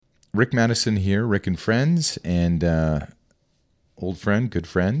Rick Madison here, Rick and Friends, and old friend, good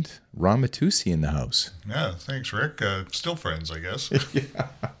friend, Ron Mattiussi in the house. Yeah, thanks, Rick. Still friends, I guess.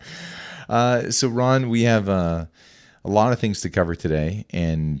 So, Ron, we have a lot of things to cover today,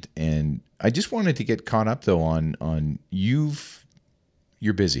 and I just wanted to get caught up though on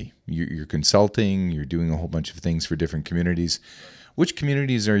you're busy. You're consulting. You're doing a whole bunch of things for different communities. Which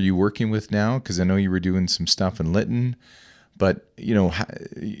communities are you working with now? Because I know you were doing some stuff in Lytton, but your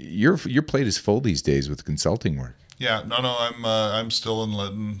plate is full these days with consulting work. Yeah, no, I'm still in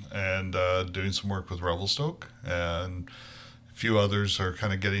Lytton and doing some work with Revelstoke, and a few others are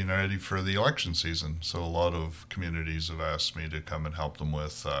kind of getting ready for the election season. So a lot of communities have asked me to come and help them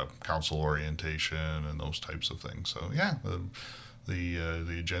with council orientation and those types of things. So yeah,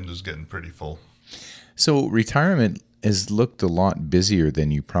 the agenda's getting pretty full. So retirement has looked a lot busier than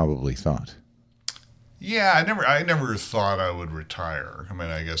you probably thought. Yeah, I never thought I would retire. I mean,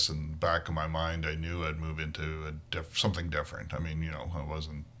 I guess in the back of my mind, I knew I'd move into something different. I mean, I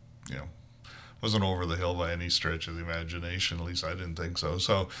wasn't over the hill by any stretch of the imagination. At least I didn't think so.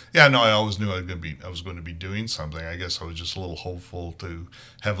 So yeah, no, I always knew I was going to be doing something. I guess I was just a little hopeful to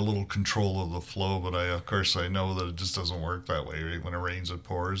have a little control of the flow, but of course, I know that it just doesn't work that way. Right? When it rains, it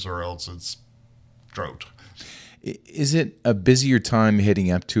pours, or else it's drought. Is it a busier time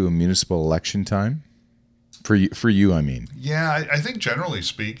heading up to a municipal election time? For you, I mean. Yeah, I think generally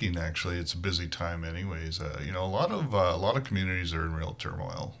speaking, actually, it's a busy time, anyways. A lot of communities are in real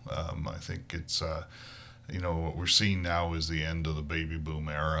turmoil. I think it's what we're seeing now is the end of the baby boom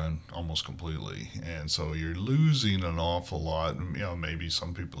era, and almost completely. And so you're losing an awful lot. And, maybe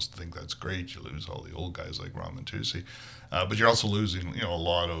some people think that's great. You lose all the old guys like Ron Mattiussi, but you're also losing a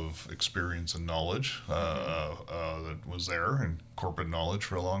lot of experience and knowledge that was there, and corporate knowledge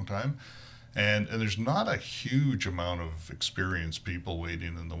for a long time. And there's not a huge amount of experienced people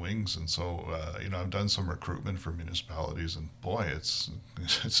waiting in the wings, and so I've done some recruitment for municipalities, and boy, it's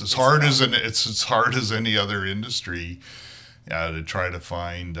as hard as any other industry to try to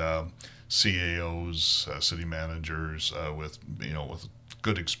find CAOs, city managers with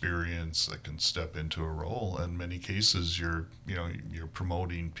good experience that can step into a role. In many cases, you're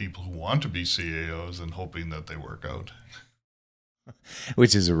promoting people who want to be CAOs and hoping that they work out.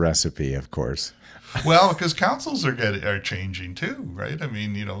 Which is a recipe, of course. Well, because councils are changing too, right? I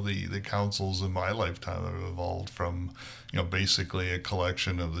mean, the councils in my lifetime have evolved from, basically a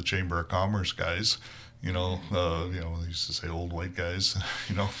collection of the Chamber of Commerce guys. They used to say old white guys,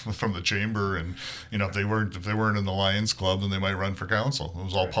 from the chamber, and if they weren't in the Lions Club, then they might run for council. It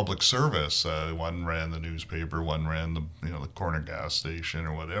was all public service. One ran the newspaper, one ran the corner gas station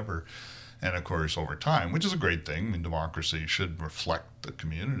or whatever. And of course, over time, which is a great thing, I mean, democracy should reflect the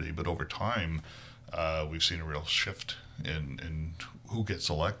community, but over time, we've seen a real shift in who gets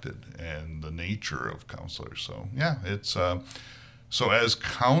elected and the nature of councillors. So yeah, it's so as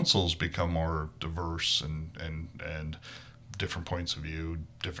councils become more diverse and different points of view,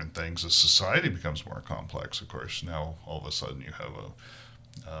 different things, as society becomes more complex. Of course, now all of a sudden you have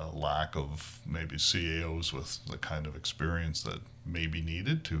a lack of maybe CAOs with the kind of experience that may be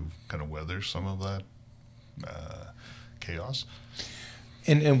needed to kind of weather some of that chaos.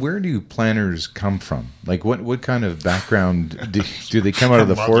 And where do planners come from? Like what kind of background do they come out of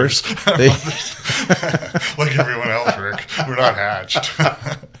the forest? Like everyone else, Rick. We're not hatched.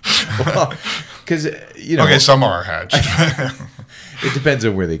 Well, because okay, some are hatched. It depends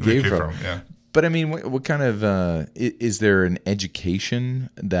on where they came from. Yeah. But I mean, what kind of is there an education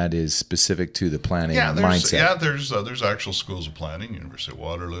that is specific to the planning mindset? Yeah, there's actual schools of planning. University of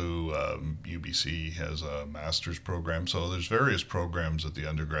Waterloo, UBC has a master's program. So there's various programs at the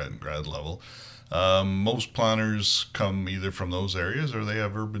undergrad and grad level. Most planners come either from those areas or they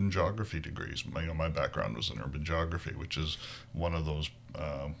have urban geography degrees. My background was in urban geography, which is one of those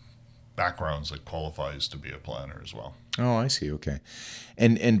backgrounds that qualifies to be a planner as well. Oh, I see. Okay.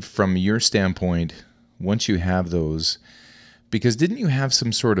 And from your standpoint, once you have those, because didn't you have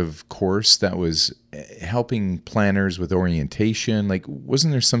some sort of course that was helping planners with orientation? Like,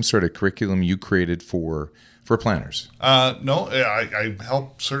 wasn't there some sort of curriculum you created for planners? No, I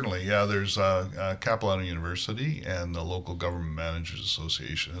help certainly. Yeah, there's Capilano University and the local government managers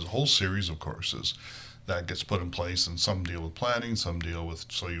association has a whole series of courses that gets put in place, and some deal with planning, some deal with,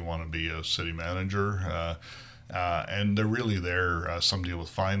 so you want to be a city manager, and they're really there. Some deal with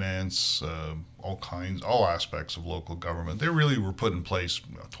finance, all aspects of local government. They really were put in place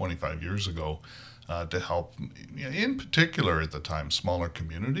 25 years ago to help, in particular at the time, smaller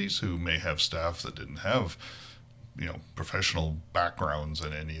communities who may have staff that didn't have, professional backgrounds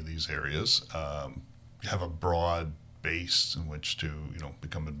in any of these areas, have a broad base in which to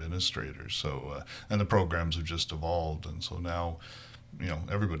become administrators. So and the programs have just evolved, and so now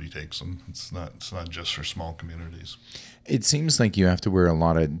everybody takes them. It's not just for small communities. It seems like you have to wear a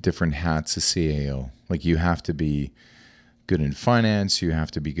lot of different hats as CAO. Like you have to be good in finance, you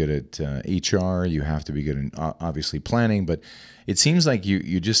have to be good at HR, you have to be good in obviously planning, but it seems like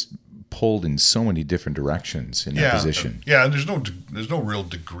you just pulled in so many different directions in that position. Yeah, and there's no real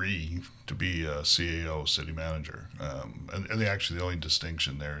degree to be a CAO, city manager. And the only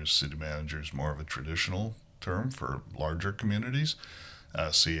distinction there is city manager is more of a traditional term for larger communities.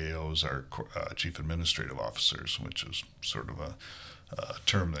 CAOs are chief administrative officers, which is sort of a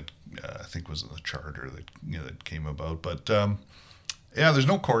term that I think was in the charter that came about. But there's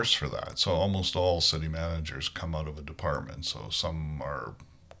no course for that. So almost all city managers come out of a department. So some are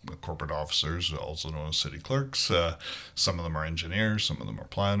corporate officers, also known as city clerks. Some of them are engineers. Some of them are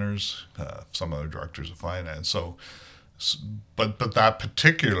planners. Some are directors of finance. So, but that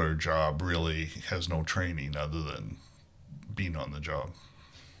particular job really has no training other than being on the job.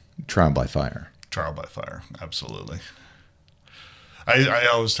 Trial by fire. Trial by fire, absolutely. I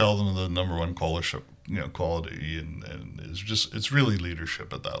always tell them the number one quality and it's really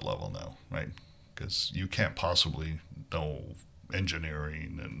leadership at that level now, right? Because you can't possibly know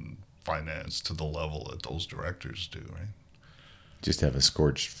engineering and finance to the level that those directors do, right? Just have a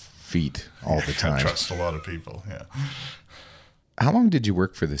scorched feet all the time. Trust a lot of people, yeah. How long did you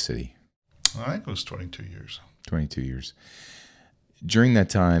work for the city? I think it was 22 years. 22 years. During that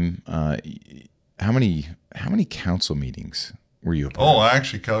time, how many council meetings were you a part of? I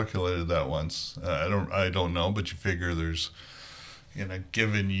actually calculated that once. I don't know, but you figure there's in a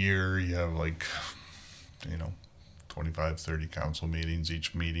given year you have 25, 30 council meetings.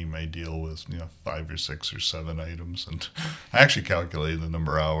 Each meeting may deal with 5 or 6 or 7 items. And I actually calculated the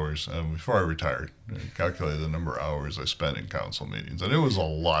number of hours before I retired. I calculated the number of hours I spent in council meetings, and it was a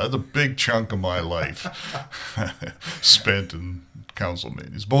lot. It was a big chunk of my life spent in council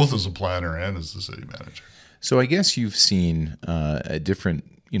meetings, both as a planner and as the city manager. So I guess you've seen a different,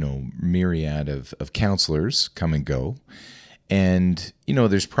 myriad of councillors come and go. And,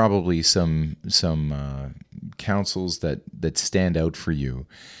 there's probably some councils that stand out for you.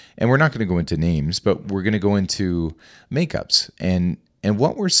 And we're not going to go into names, but we're going to go into makeups. And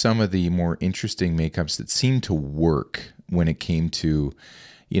what were some of the more interesting makeups that seemed to work when it came to,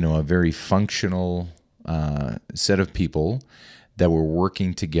 a very functional set of people that were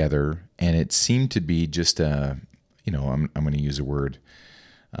working together, and it seemed to be just I'm going to use a word.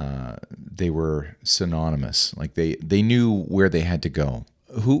 They were synonymous. Like they knew where they had to go.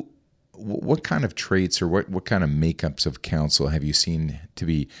 What kind of traits or what kind of makeups of council have you seen to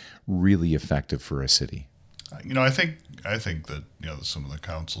be really effective for a city? I think that some of the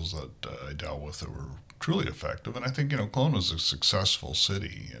councils that I dealt with that were truly effective, and I think Kelowna was a successful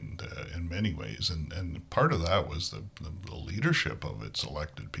city and in many ways, and part of that was the leadership of its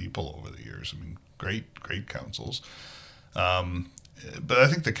elected people over the years. I mean, great councils, but I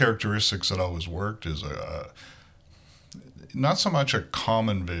think the characteristics that always worked is not so much a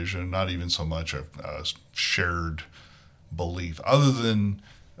common vision, not even so much a shared belief, other than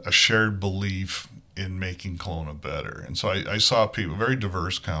a shared belief in making Kelowna better. And so I saw people, very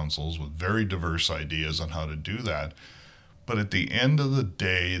diverse councils with very diverse ideas on how to do that. But at the end of the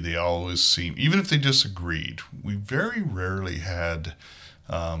day, they always seem, even if they disagreed, we very rarely had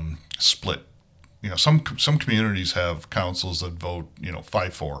split. Some communities have councils that vote,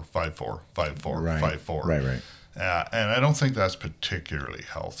 5-4, 5-4, 5-4, 5-4. Right. And I don't think that's particularly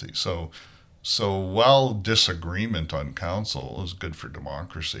healthy. So while disagreement on council is good for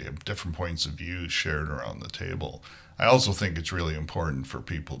democracy, different points of view shared around the table, I also think it's really important for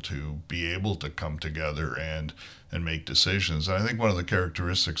people to be able to come together and make decisions. And I think one of the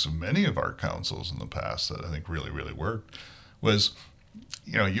characteristics of many of our councils in the past that I think really, really worked was,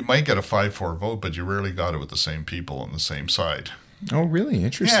 you might get a 5-4 vote, but you rarely got it with the same people on the same side. Oh, really?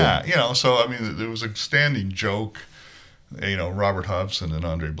 Interesting. Yeah, so I mean, there was a standing joke. Robert Hobson and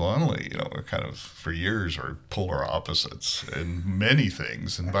Andre Blondley, were kind of for years are polar opposites in many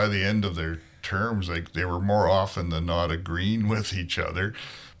things, and by the end of their terms, they were more often than not agreeing with each other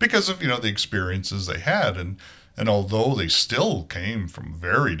because of the experiences they had, and although they still came from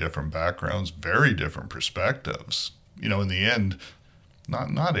very different backgrounds, very different perspectives, in the end,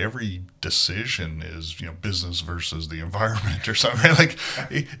 not every decision is business versus the environment or something. Like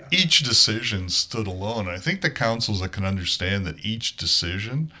each decision stood alone. And I think the councils that can understand that each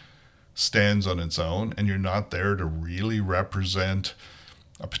decision stands on its own, and you're not there to really represent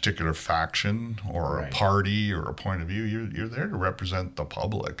a particular faction or a Right. party or a point of view. You're there to represent the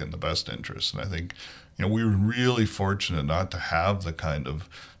public and the best interest. And I think, we were really fortunate not to have the kind of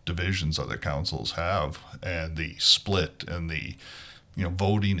divisions other councils have, and the split and the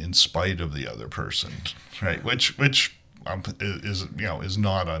voting in spite of the other person, right? Which is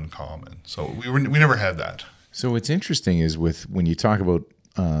not uncommon. So we never had that. So what's interesting is when you talk about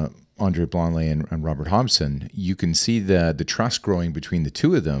Andre Blondet and Robert Hobson, you can see the trust growing between the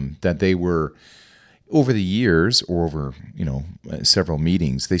two of them, that they were, over the years or over several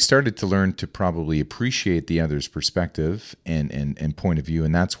meetings, they started to learn to probably appreciate the other's perspective and point of view,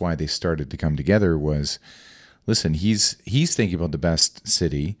 and that's why they started to come together. Was, listen, he's thinking about the best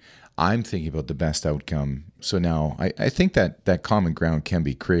city, I'm thinking about the best outcome. So now I think that common ground can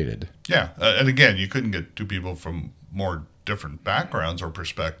be created. Yeah, and again, you couldn't get two people from more different backgrounds or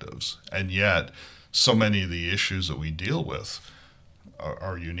perspectives, and yet so many of the issues that we deal with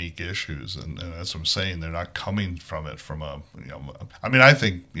are unique issues, and that's what I'm saying. They're not coming from it from I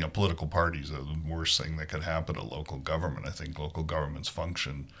think political parties are the worst thing that could happen to local government. I think local governments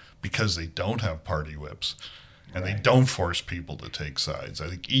function because they don't have party whips, and they don't force people to take sides. I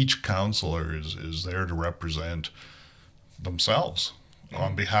think each councillor is there to represent themselves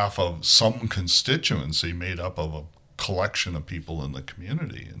on behalf of some constituency made up of a collection of people in the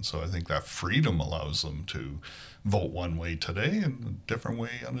community. And so I think that freedom allows them to vote one way today and a different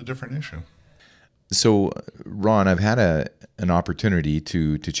way on a different issue. So, Ron, I've had an opportunity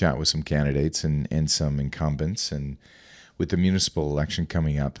to chat with some candidates and some incumbents, and with the municipal election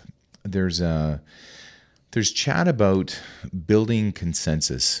coming up, there's chat about building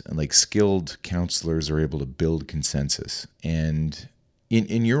consensus, and like skilled councillors are able to build consensus. And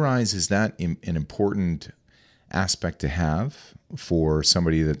in your eyes, is that an important aspect to have for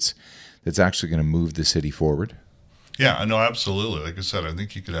somebody that's actually going to move the city forward? Yeah, no, absolutely. Like I said, I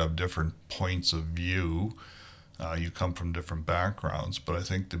think you could have different points of view. You come from different backgrounds, but I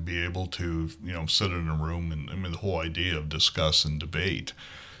think to be able to, sit in a room and the whole idea of discuss and debate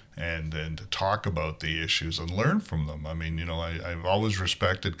and to talk about the issues and learn from them. I mean, I've always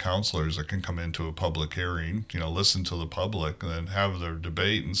respected councillors that can come into a public hearing, listen to the public and then have their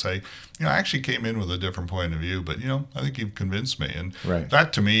debate and say, I actually came in with a different point of view, but, I think you've convinced me. And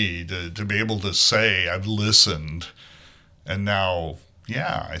that to me, to be able to say I've listened and now,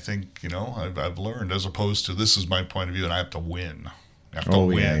 I think, I've learned, as opposed to this is my point of view and I have to win. You have to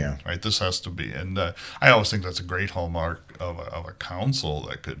win, right? This has to be, and I always think that's a great hallmark of a council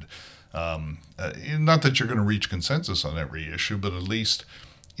that could, not that you're going to reach consensus on every issue, but at least,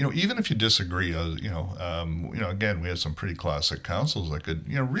 even if you disagree, again, we have some pretty classic councils that could,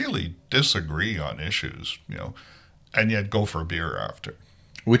 really disagree on issues, and yet go for a beer after.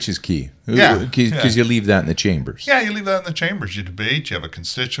 Which is key. Yeah. Because you leave that in the chambers. Yeah, you leave that in the chambers. You debate, you have a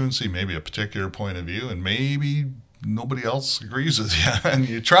constituency, maybe a particular point of view, and maybe nobody else agrees with you, and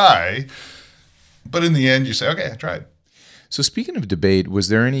you try, but in the end you say, okay, I tried. So speaking of debate, was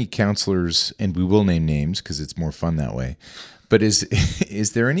there any councillors, and we will name names because it's more fun that way, but is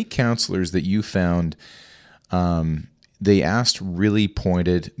there any councillors that you found they asked really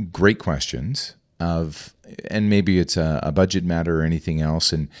pointed, great questions and maybe it's a budget matter or anything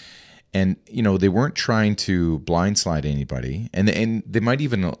else, and they weren't trying to blindside anybody, and they might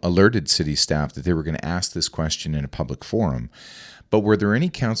even alerted city staff that they were going to ask this question in a public forum. But were there any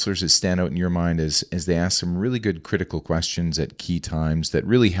councillors that stand out in your mind as they asked some really good critical questions at key times that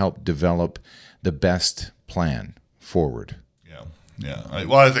really helped develop the best plan forward? Yeah.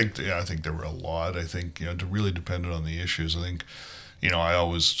 I think there were a lot. I think it really depended on the issues. I think I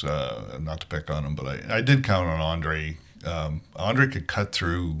always not to pick on him, but I did count on Andre. Andre could cut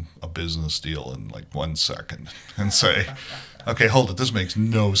through a business deal in like 1 second and say, okay, hold it, this makes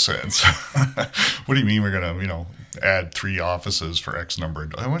no sense. What do you mean we're going to, add 3 offices for X number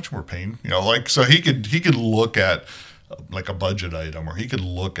of, how much we're paying? So he could look at like a budget item, or he could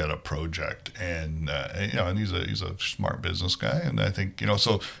look at a project, and and he's a smart business guy, and I think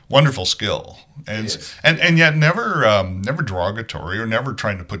so wonderful skill, and yet never derogatory or never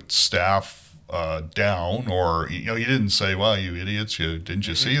trying to put staff down, or he didn't say, well, you idiots, didn't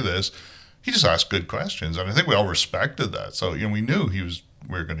you see this? He just asked good questions, and I think we all respected that. So we knew we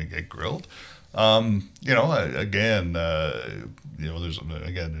were going to get grilled. There's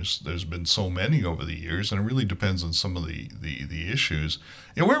been so many over the years, and it really depends on some of the issues.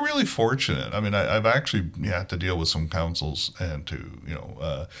 We're really fortunate. I mean, I've actually had to deal with some councils and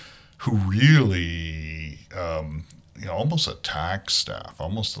who really almost attack staff,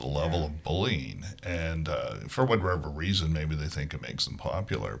 almost to the level of bullying. And for whatever reason, maybe they think it makes them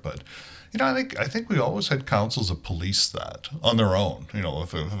popular. But I think we always had councils that police that on their own.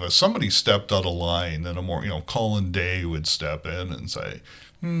 If somebody stepped out of line, then a more Colin Day would step in and say,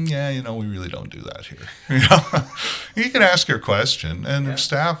 yeah, we really don't do that here. You can ask your question, and if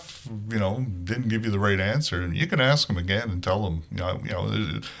staff, didn't give you the right answer, you can ask them again and tell them,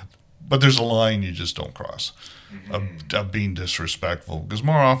 but there's a line you just don't cross of being disrespectful, because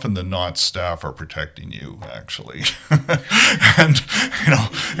more often than not, staff are protecting you, actually.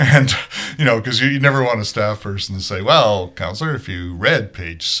 Because you never want a staff person to say, well, Councillor, if you read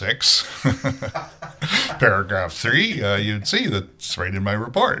page 6, paragraph 3, you'd see that's right in my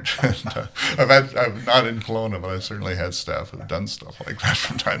report. And, I'm not in Kelowna, but I've certainly had staff who've done stuff like that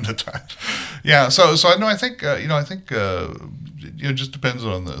from time to time. Yeah, so I think it just depends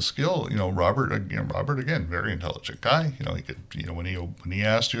on the skill. Robert again, very intelligent guy. He could, when he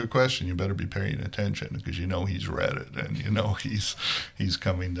asked you a question, you better be paying attention, because he's read it and he's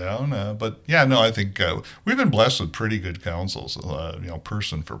coming down. But yeah, no, I think we've been blessed with pretty good councils,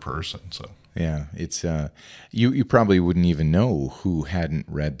 person for person. So yeah, it's you probably wouldn't even know who hadn't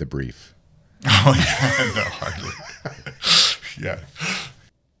read the brief. Oh yeah, no, hardly. Yeah.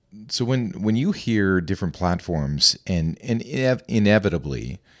 So when you hear different platforms, and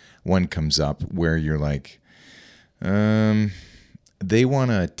inevitably one comes up where you're like, they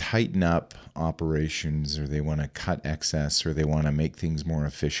want to tighten up operations, or they want to cut excess, or they want to make things more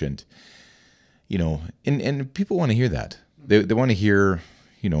efficient, and people want to hear that. They want to hear,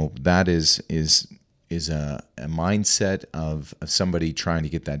 that is a mindset of somebody trying to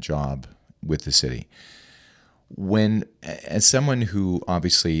get that job with the city. When, as someone who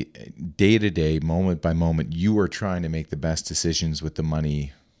obviously day to day, moment by moment, you are trying to make the best decisions with the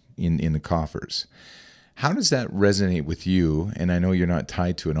money in the coffers, how does that resonate with you? And I know you're not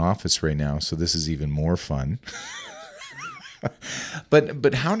tied to an office right now, so this is even more fun.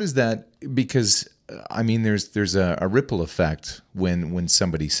 But how does that? Because I mean, there's a ripple effect when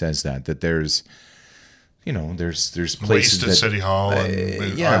somebody says that there's places waste at that, City Hall,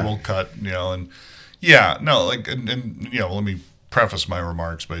 and I will cut, and. Yeah, no, let me preface my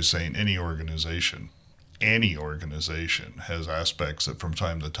remarks by saying any organization has aspects that from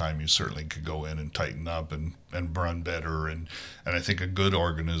time to time you certainly could go in and tighten up and run better. And I think a good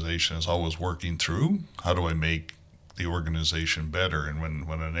organization is always working through, how do I make the organization better? And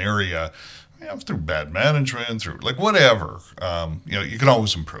when an area, through bad management, through whatever, you can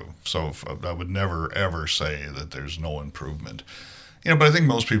always improve. So I would never, ever say that there's no improvement. But I think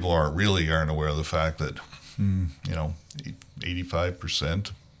most people aren't aware of the fact that,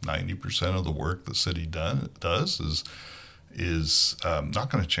 85%, 90% of the work the city does is not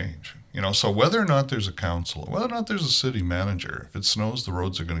going to change. So whether or not there's a council, whether or not there's a city manager, if it snows, the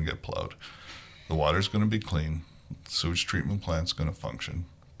roads are going to get plowed. The water's going to be clean. The sewage treatment plant's going to function.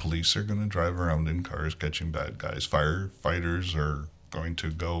 Police are going to drive around in cars catching bad guys. Firefighters are going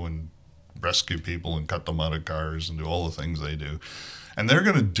to go and rescue people and cut them out of cars and do all the things they do. And they're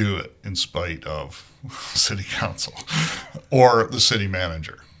going to do it in spite of city council or the city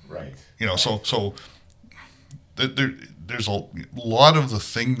manager. Right. So there's a lot of the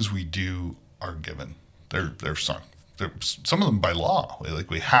things we do are given. They're sung. Some of them by law.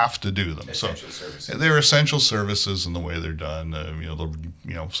 We have to do them. Essential services. They're essential services in the way they're done.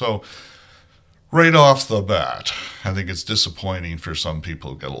 So right off the bat, I think it's disappointing for some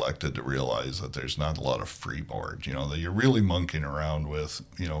people who get elected to realize that there's not a lot of freeboard, that you're really monkeying around with,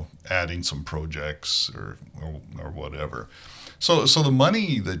 adding some projects or whatever. So the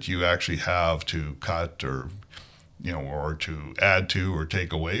money that you actually have to cut or to add to or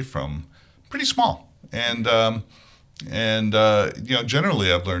take away from, pretty small. And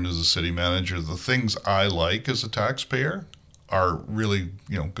generally I've learned as a city manager, the things I like as a taxpayer are really,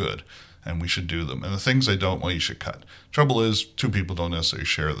 good. And we should do them. And the things I don't, well, you should cut. Trouble is, two people don't necessarily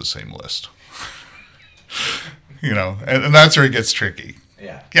share the same list. And that's where it gets tricky.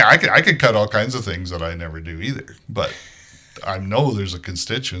 Yeah. Yeah, I could cut all kinds of things that I never do either. But I know there's a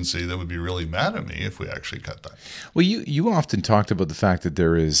constituency that would be really mad at me if we actually cut that. Well, you often talked about the fact that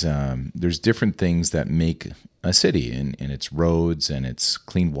there's different things that make a city, and its roads, and its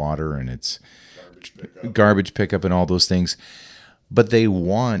clean water, and its garbage pickup and all those things. But they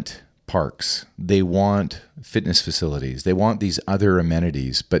want parks, they want fitness facilities, they want these other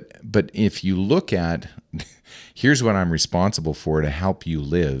amenities. But if you look at, here's what I'm responsible for to help you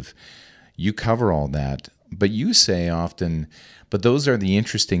live, you cover all that, but you say often, but those are the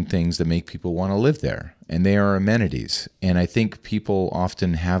interesting things that make people want to live there, and they are amenities. And I think people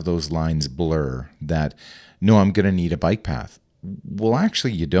often have those lines blur that, no, I'm going to need a bike path. Well,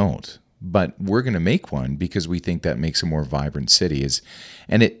 actually, you don't. But we're going to make one because we think that makes a more vibrant city.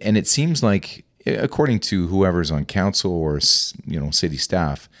 And it seems like, according to whoever's on council or city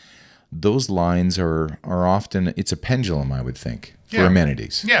staff, those lines are often, it's a pendulum, I would think, for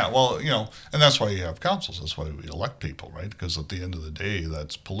amenities. Yeah, well, and that's why you have councils. That's why we elect people, right? Because at the end of the day,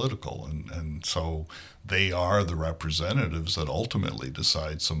 that's political. And so they are the representatives that ultimately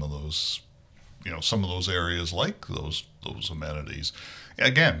decide some of those areas like those amenities.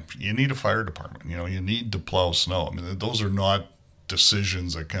 Again, you need a fire department. You need to plow snow. I mean, those are not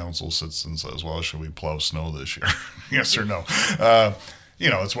decisions that council sits and says, well, should we plow snow this year? Yes or no?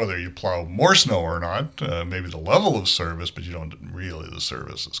 It's whether you plow more snow or not, maybe the level of service, but you don't really, the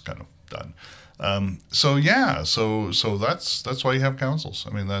service is kind of done. So that's why you have councils.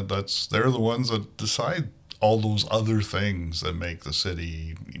 I mean, they're the ones that decide all those other things that make the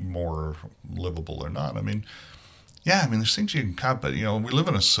city more livable or not. I mean, there's things you can cut, but we live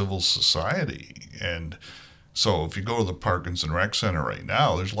in a civil society, and so if you go to the Parkins and Rec Center right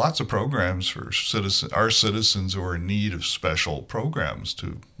now, there's lots of programs for our citizens who are in need of special programs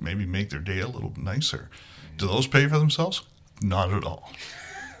to maybe make their day a little nicer. Do those pay for themselves? Not at all.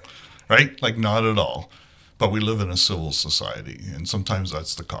 Right? Like, not at all. But we live in a civil society, and sometimes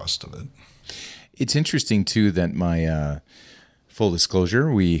that's the cost of it. It's interesting too that my full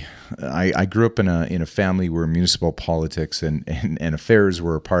disclosure, I grew up in a family where municipal politics and affairs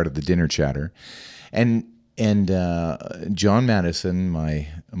were a part of the dinner chatter, and John Madison,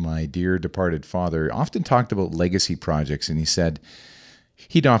 my dear departed father, often talked about legacy projects, and he said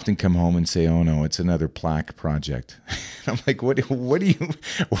he'd often come home and say, "Oh no, it's another plaque project." I'm like, "What do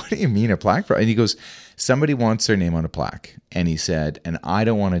you mean a plaque project?" And he goes, "Somebody wants their name on a plaque," and he said, "And I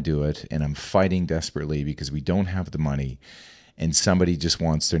don't want to do it, and I'm fighting desperately because we don't have the money, and somebody just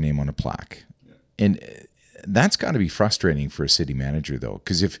wants their name on a plaque." Yeah. And that's got to be frustrating for a city manager, though,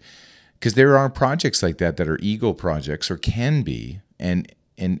 because there are projects like that are ego projects, or can be, and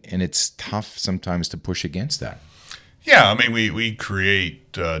it's tough sometimes to push against that. Yeah, I mean, we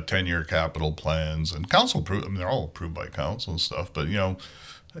create 10-year capital plans, and council approve. I mean, they're all approved by council and stuff. But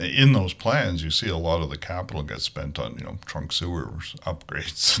in those plans, you see a lot of the capital gets spent on trunk sewers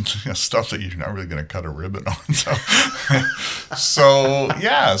upgrades and stuff that you're not really going to cut a ribbon on. So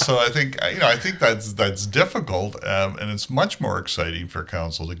I think that's difficult, and it's much more exciting for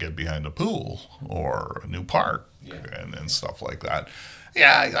council to get behind a pool or a new park and stuff like that.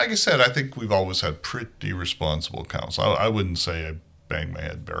 Yeah, like I said, I think we've always had pretty responsible council. I wouldn't say I bang my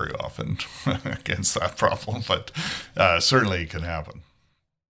head very often against that problem, but certainly it can happen.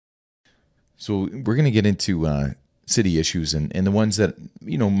 So we're going to get into city issues and the ones that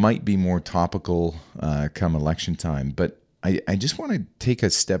might be more topical come election time. But I just want to take a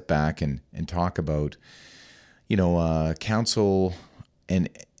step back and talk about council and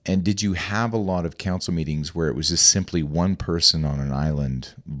did you have a lot of council meetings where it was just simply one person on an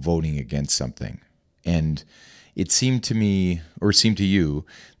island voting against something? And it seemed to me, or seemed to you,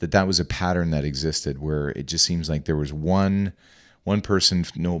 that was a pattern that existed where it just seems like there was one person,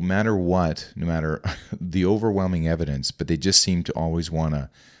 no matter what, no matter the overwhelming evidence, but they just seem to always want to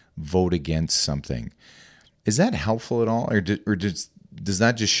vote against something. Is that helpful at all? Or does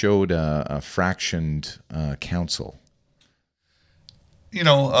that just show a fractioned council?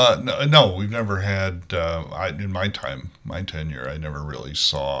 No, we've never had, in my tenure, I never really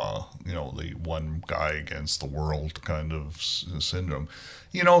saw, the one guy against the world kind of syndrome.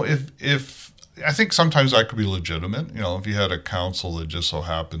 If I think sometimes that could be legitimate. If you had a council that just so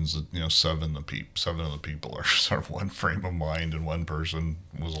happens that, seven of the people are sort of one frame of mind and one person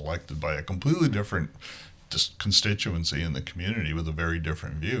was elected by a completely different constituency in the community with a very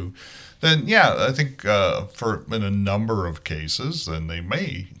different view, then I think in a number of cases, then they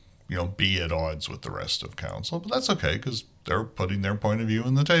may be at odds with the rest of council, but that's okay because they're putting their point of view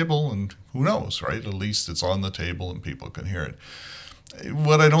on the table, and who knows, right? At least it's on the table and people can hear it.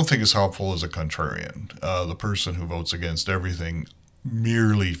 What I don't think is helpful is a contrarian, the person who votes against everything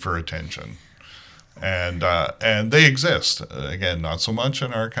merely for attention. And they exist. Again, not so much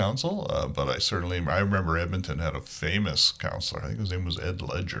in our council, but I remember Edmonton had a famous councillor. I think his name was Ed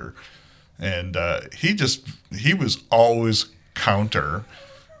Ledger. And he was always counter,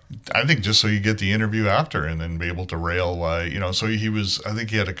 I think just so you get the interview after and then be able to rail why, so I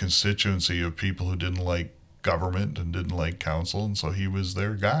think he had a constituency of people who didn't like government and didn't like council, and so he was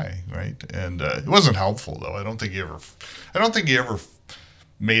their guy, right? And it wasn't helpful, though. I don't think he ever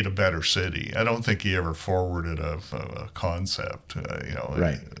made a better city. I don't think he ever forwarded a concept.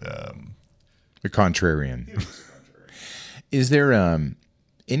 Right. The contrarian. Is there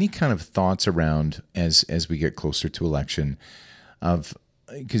any kind of thoughts around as we get closer to election of,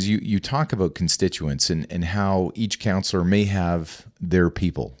 because you talk about constituents and how each councillor may have their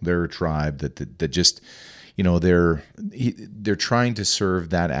people, their tribe that just, they're trying to serve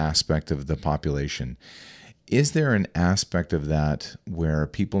that aspect of the population. Is there an aspect of that where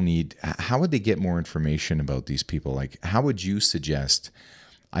people how would they get more information about these people? Like, how would you suggest,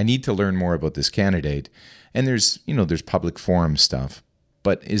 I need to learn more about this candidate? And there's public forum stuff,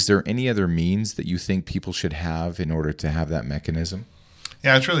 but is there any other means that you think people should have in order to have that mechanism?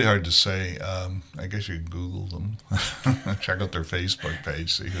 Yeah, it's really hard to say. I guess you can Google them, check out their Facebook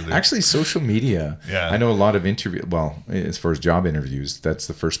page, see who they are. Actually, social media. Yeah, I know a lot of as far as job interviews, that's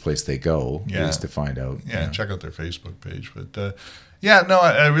the first place they go is to find out. Yeah, check out their Facebook page. But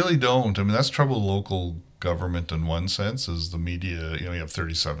I really don't. I mean, that's trouble with local government in one sense, is the media. You have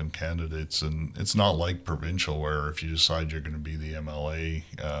 37 candidates, and it's not like provincial where if you decide you're going to be the MLA.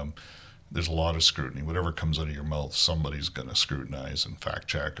 There's a lot of scrutiny. Whatever comes out of your mouth, somebody's going to scrutinize and fact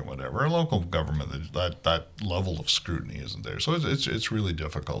check and whatever. A local government, that level of scrutiny isn't there, so it's really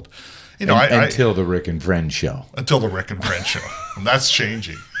difficult. Until the Rick and Friend show. Until the Rick and Friend show, and that's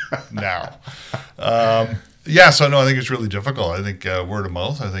changing now. So no, I think it's really difficult. I think word of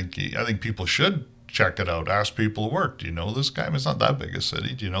mouth. I think people should check it out. Ask people at work, do you know this guy? I mean, it's not that big a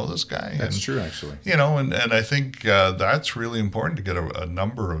city. Do you know this guy? That's true, actually. And I think that's really important to get a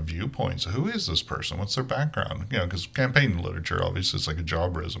number of viewpoints. Who is this person? What's their background? Because campaign literature, obviously, it's like a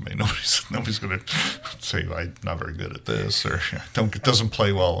job resume. Nobody's going to say, I'm not very good at this, or doesn't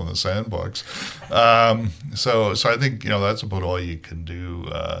play well in the sandbox. So I think, that's about all you can do.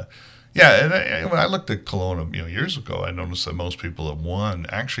 When I looked at Kelowna, years ago, I noticed that most people that won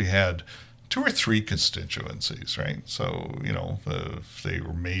actually had 2 or 3 constituencies, right? So, if they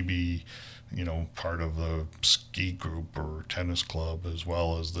were maybe, part of the ski group or tennis club as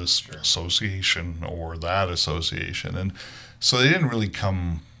well as this association or that association. And so they didn't really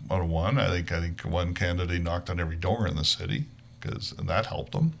come out of one. I think one candidate knocked on every door in the city and that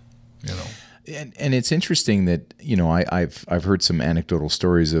helped them, And it's interesting that, I've heard some anecdotal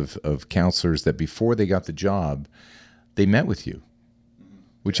stories of counselors that before they got the job, they met with you.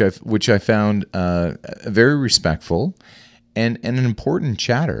 Which I found very respectful and an important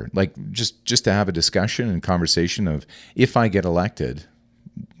chatter, like just to have a discussion and conversation of, if I get elected,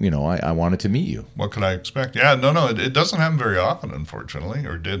 I wanted to meet you. What could I expect? Yeah, no, it doesn't happen very often, unfortunately,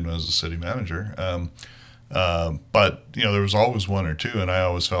 or did when I was a city manager. But there was always one or two, and I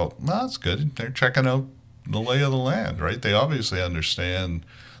always felt, well, that's good. They're checking out the lay of the land, right? They obviously understand.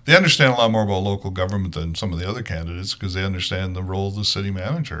 They understand a lot more about local government than some of the other candidates because they understand the role of the city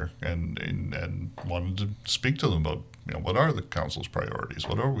manager and wanted to speak to them about what are the council's priorities,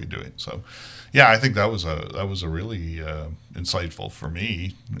 what are we doing. So, I think that was a really insightful for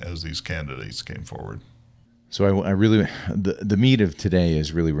me as these candidates came forward. So I really the meat of today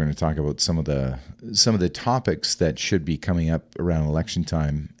is really we're going to talk about some of the topics that should be coming up around election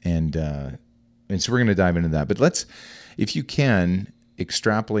time, and so we're going to dive into that. But let's, if you can,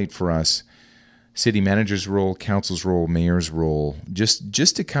 extrapolate for us city manager's role, council's role, mayor's role,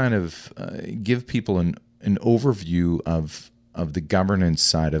 just to kind of give people an overview of the governance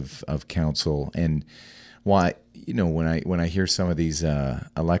side of council, and why, when I hear some of these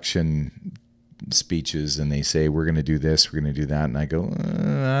election speeches and they say we're going to do this, we're going to do that, and I go,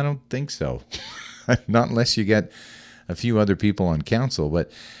 I don't think so. Not unless you get a few other people on council.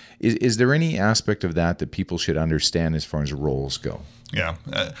 But is there any aspect of that people should understand as far as roles go? Yeah.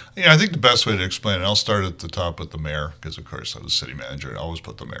 I think the best way to explain it, I'll start at the top with the mayor, because, of course, I was city manager. I always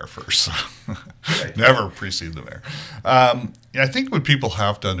put the mayor first. Never precede the mayor. I think what people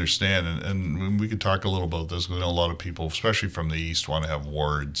have to understand, and we could talk a little about this, because I know a lot of people, especially from the east, want to have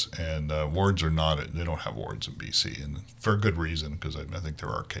wards, and wards they don't have wards in BC, and for a good reason, because I think they're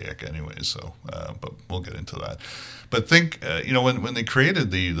archaic anyways, so, but we'll get into that. But think, when they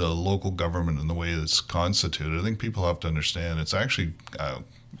created the local government and the way it's constituted, I think people have to understand it's actually,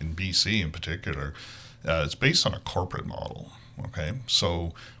 in BC in particular, it's based on a corporate model. Okay,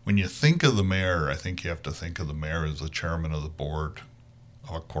 so when you think of the mayor, I think you have to think of the mayor as the chairman of the board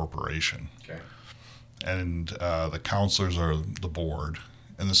of a corporation. Okay, and the councilors are the board,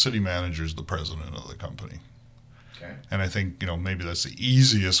 and the city manager is the president of the company. Okay. And I think, maybe that's the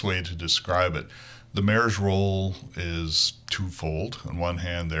easiest way to describe it. The mayor's role is twofold. On one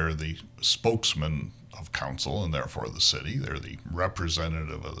hand, they're the spokesman of council and therefore the city. They're the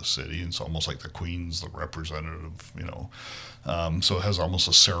representative of the city. It's almost like the Queen's the representative, so it has almost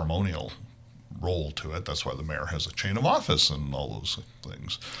a ceremonial role to it. That's why the mayor has a chain of office and all those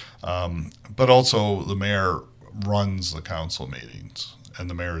things. But also the mayor runs the council meetings, and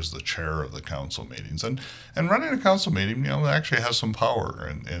the mayor is the chair of the council meetings. And running a council meeting, actually has some power.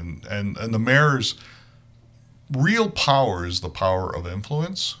 And the mayor's real power is the power of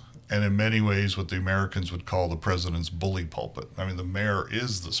influence. And in many ways, what the Americans would call the president's bully pulpit. I mean, the mayor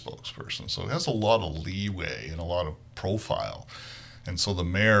is the spokesperson. So it has a lot of leeway and a lot of profile. And so the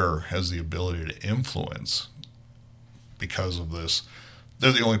mayor has the ability to influence because of this.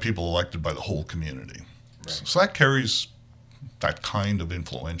 They're the only people elected by the whole community. Right. So that carries that kind of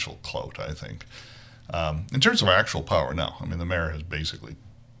influential clout, I think. In terms of actual power, no. I mean, the mayor has basically,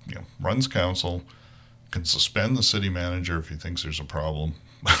 runs council, can suspend the city manager if he thinks there's a problem.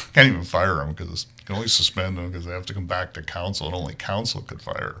 Can't even fire him because you can only suspend them because they have to come back to council, and only council could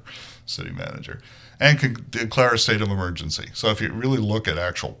fire city manager, and can declare a state of emergency. So if you really look at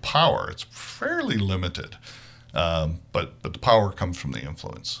actual power, it's fairly limited, but the power comes from the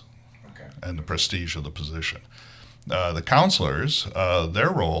influence and the prestige of the position. The councillors,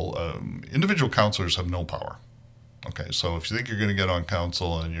 their role, individual councillors have no power. Okay, so if you think you're going to get on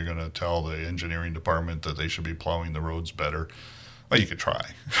council and you're going to tell the engineering department that they should be plowing the roads better, well, you could try.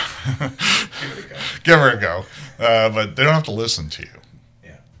 Give it a go. Give her a go. But they don't have to listen to you.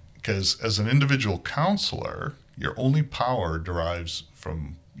 Yeah. Because as an individual councillor, your only power derives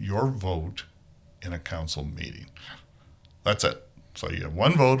from your vote in a council meeting. That's it. So you have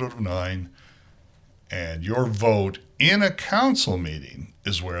one vote out of 9, and your vote in a council meeting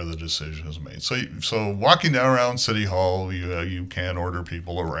is where the decision is made. So walking down around City Hall, you can't order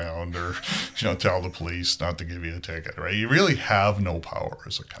people around or tell the police not to give you a ticket, right? You really have no power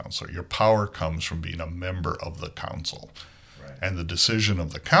as a councillor. Your power comes from being a member of the council. Right. And the decision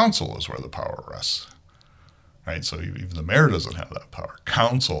of the council is where the power rests. Right? So even the mayor doesn't have that power.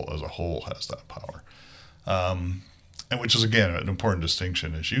 Council as a whole has that power. And which is, again, an important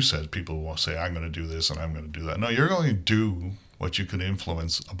distinction. As you said, people will say, I'm going to do this and I'm going to do that. No, you're going to do what you can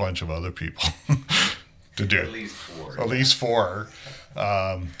influence a bunch of other people to do. At least 4. At least 4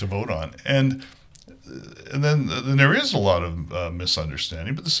 to vote on. And then there is a lot of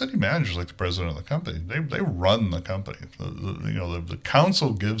misunderstanding, but the city manager is like the president of the company. They run the company. The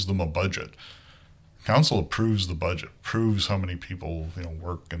council gives them a budget. Council approves the budget, approves how many people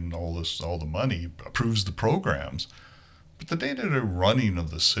work and all the money, approves the programs. But the day-to-day running of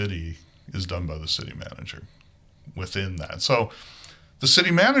the city is done by the city manager within that. So the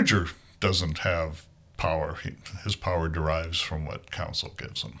city manager doesn't have power. His power derives from what council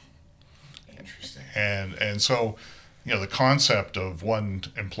gives him. Interesting. And so, the concept of one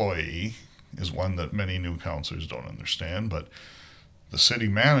employee is one that many new councillors don't understand, but the city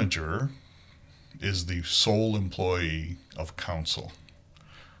manager is the sole employee of council.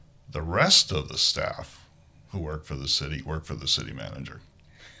 The rest of the staff who work for the city work for the city manager.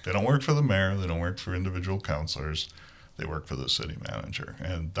 They don't work for the mayor. They don't work for individual councillors. They work for the city manager.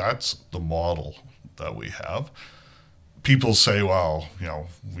 And that's the model that we have. People say, well,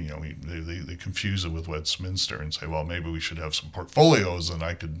 they confuse it with Westminster and say, well, maybe we should have some portfolios and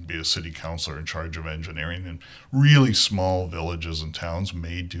I could be a city councillor in charge of engineering. And really small villages and towns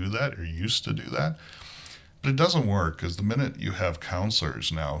may do that or used to do that. But it doesn't work because the minute you have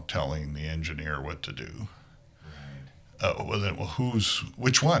councillors now telling the engineer what to do,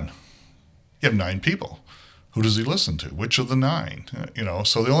 which one? You have 9 people. Who does he listen to? Which of the 9?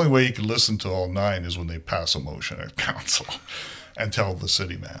 So the only way you can listen to all 9 is when they pass a motion at council and tell the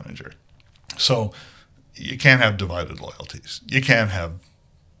city manager. So you can't have divided loyalties. You can't have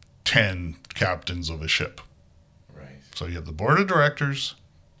 10 captains of a ship. Right. So you have the board of directors,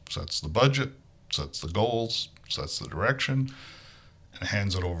 sets the budget, sets the goals, sets the direction, and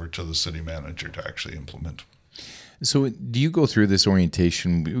hands it over to the city manager to actually implement. So do you go through this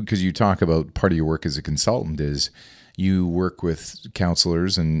orientation, because you talk about part of your work as a consultant is you work with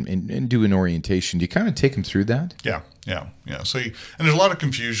counselors and do an orientation. Do you kind of take them through that? Yeah. So and there's a lot of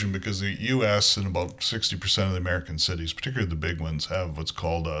confusion because the U.S. and about 60% of the American cities, particularly the big ones, have what's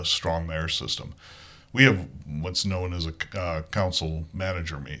called a strong mayor system. We have what's known as a council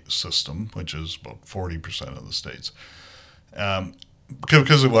manager system, which is about 40% of the states.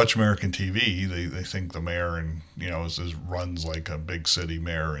 Because they watch American TV, they think the mayor runs like a big city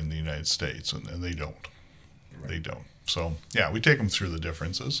mayor in the United States, and they don't. Right. They don't. So, we take them through the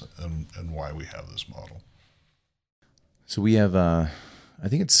differences and why we have this model. So we have, I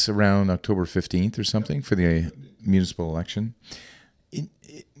think it's around October 15th or something for the municipal election.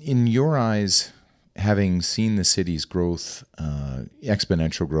 In your eyes, having seen the city's growth,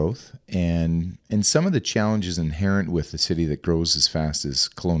 exponential growth, and some of the challenges inherent with the city that grows as fast as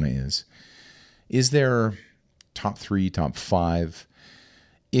Kelowna is there top 3, top 5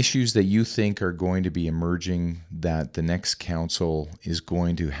 issues that you think are going to be emerging that the next council is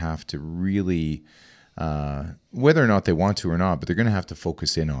going to have to really, whether or not they want to or not, but they're going to have to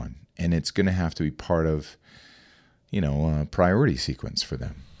focus in on, and it's going to have to be part of, a priority sequence for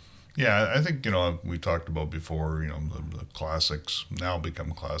them? Yeah, I think, we talked about before, the classics now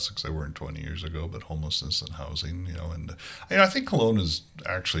become classics. They weren't 20 years ago, but homelessness and housing, and I think Kelowna's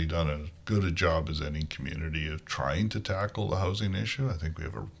actually done as good a job as any community of trying to tackle the housing issue. I think we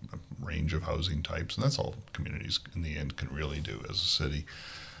have a range of housing types, and that's all communities in the end can really do as a city.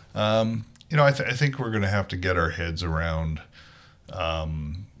 I think we're going to have to get our heads around,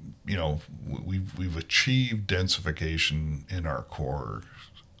 we've achieved densification in our core,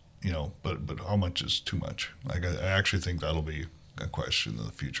 but how much is too much? Like, I actually think that'll be a question that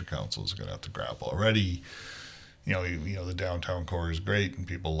the future councils are going to have to grapple. Already, the downtown core is great, and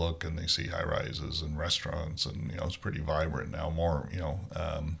people look and they see high rises and restaurants, and it's pretty vibrant now.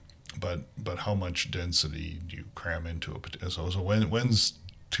 But how much density do you cram into a so when's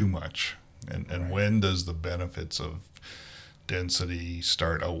too much, and Right. when does the benefits of density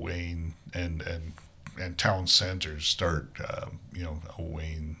start outweighing and town centers start,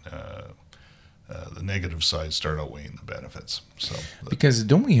 outweighing the negative side, start outweighing the benefits. So, Because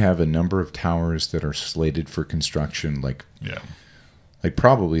don't we have a number of towers that are slated for construction, like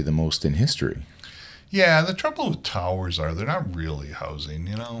probably the most in history? Yeah, the trouble with towers they're not really housing.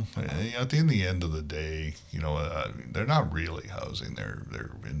 At the end of the day, they're not really housing. They're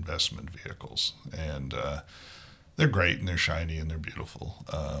investment vehicles, and they're great and they're shiny and they're beautiful.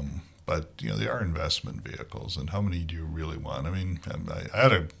 But they are investment vehicles, and how many do you really want? I mean, I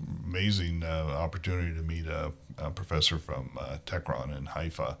had an amazing opportunity to meet a professor from Techron in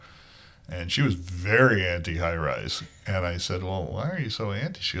Haifa, and she was very anti-high-rise. And I said, "Well, why are you so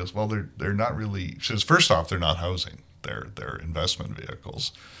anti?" She goes, "Well, they're not really." She says, "First off, they're not housing; they're investment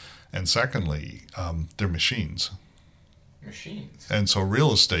vehicles, and secondly, they're machines. Machines. And so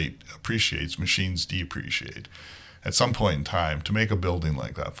real estate appreciates, machines depreciate. At some point in time, to make a building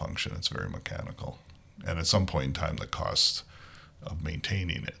like that function, it's very mechanical. And at some point in time, the cost of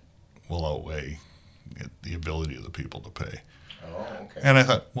maintaining it will outweigh the ability of the people to pay." Oh, okay. And I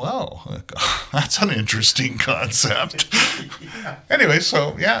thought, well, that's an interesting concept. Anyway,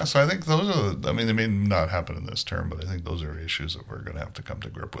 so I think those are, they may not happen in this term, but I think those are issues that we're going to have to come to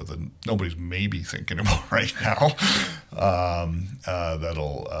grip with, and nobody's maybe thinking about right now. But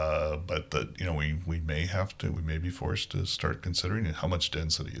that, we may be forced to start considering how much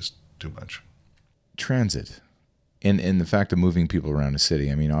density is too much. Transit. And the fact of moving people around a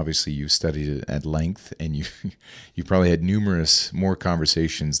city. I mean, obviously you've studied it at length, and you probably had numerous more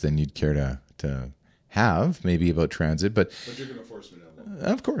conversations than you'd care to have, maybe about transit. But you're going to force me to have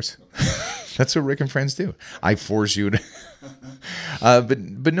one. Of course, that's what Rick and friends do. I force you to.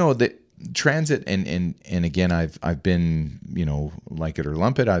 But no, the transit and again, I've been, like it or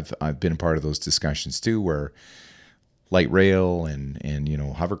lump it. I've been a part of those discussions too, where light rail and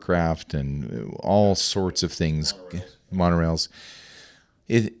hovercraft and all sorts of things, monorails.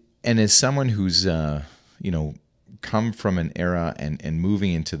 And as someone who's come from an era and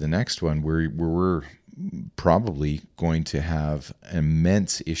moving into the next one, where we're probably going to have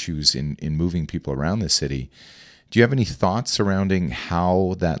immense issues in moving people around the city. Do you have any thoughts surrounding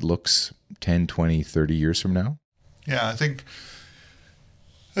how that looks 10, 20, 30 years from now? Yeah, I think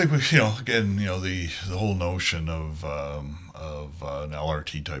we, again, the whole notion of an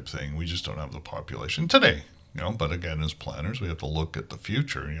LRT type thing, we just don't have the population today. But again, as planners, we have to look at the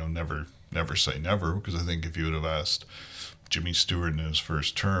future. Never say never, because I think if you would have asked Jimmy Stewart in his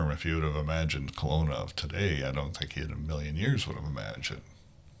first term, if he would have imagined Kelowna of today, I don't think he in a million years would have imagined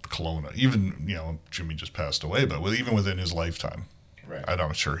Kelowna. Even, Jimmy just passed away, but even within his lifetime, Right. I'm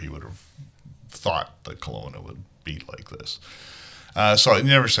not sure he would have thought that Kelowna would be like this. So I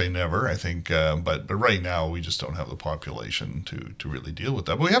never say never, I think, but right now we just don't have the population to really deal with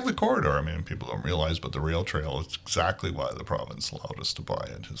that. But we have the corridor. I mean, people don't realize, but the rail trail is exactly why the province allowed us to buy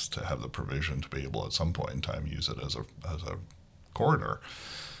it, is to have the provision to be able at some point in time use it as a corridor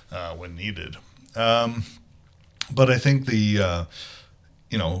when needed. But I think the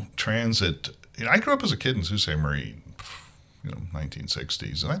transit. I grew up as a kid in Sault Ste. Marie,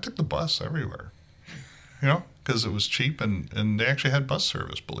 1960s, and I took the bus everywhere. you know, because it was cheap, and they actually had bus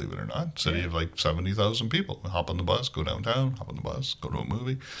service, believe it or not. City of like 70,000 people. Hop on the bus, go downtown, hop on the bus, go to a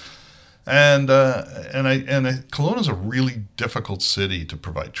movie. Kelowna's a really difficult city to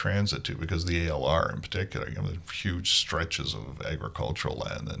provide transit to because the ALR in particular, you know, the huge stretches of agricultural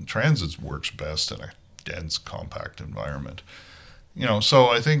land, and transit works best in a dense, compact environment. You know, so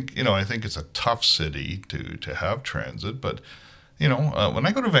I think it's a tough city to have transit, but you know, when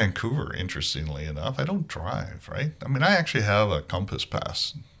I go to Vancouver, interestingly enough, I don't drive, right? I mean, I actually have a Compass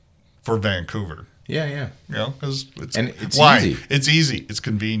Pass for Vancouver. Yeah, yeah. You know, because it's easy. It's easy. It's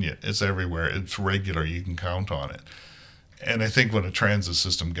convenient. It's everywhere. It's regular. You can count on it. And I think when a transit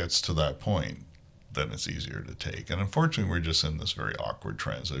system gets to that point, then it's easier to take. And unfortunately, we're just in this very awkward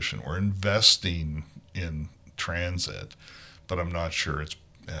transition. We're investing in transit, but I'm not sure it's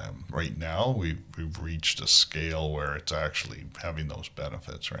right now. We've reached a scale where it's actually having those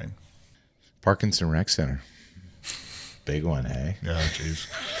benefits, right? Parkinson Rec Center. Big one, hey? Yeah, geez.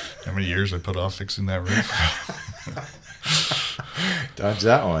 How many years I put off fixing that roof? Dodge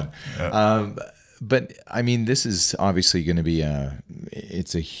that one. Yeah. But I mean, this is obviously going to be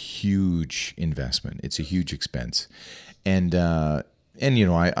it's a huge investment. It's a huge expense. And you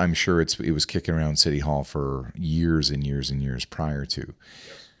know, I'm sure it was kicking around City Hall for years and years and years prior to.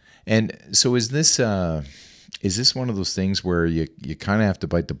 And so is this one of those things where you kind of have to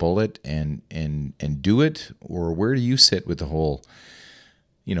bite the bullet and do it, or where do you sit with the whole,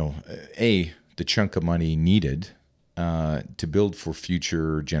 you know, the chunk of money needed to build for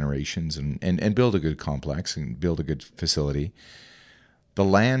future generations and build a good complex and build a good facility? The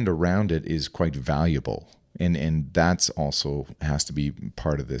land around it is quite valuable, and that's also has to be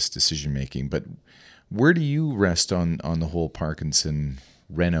part of this decision making. But where do you rest on the whole Parkinson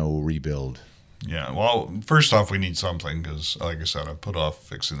reno rebuild? Yeah, well, first off, we need something because, like I said, I've put off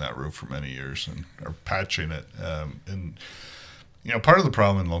fixing that roof for many years or patching it. And, you know, part of the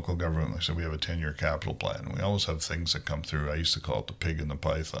problem in local government, like I said, we have a 10-year capital plan. And we always have things that come through. I used to call it the pig and the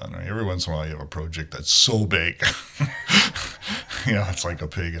python. Right? Every once in a while, you have a project that's so big. You know, it's like a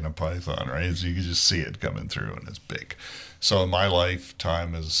pig and a python, right? So you can just see it coming through, and it's big. So in my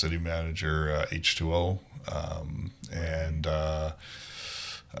lifetime as a city manager, H2O, and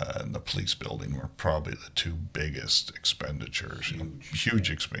the police building were probably the two biggest expenditures.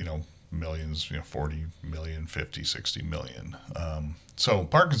 Millions, 40 million, 50, 60 million. So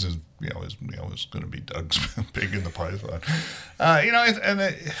Parkinson's, is going to be Doug's pig in the python.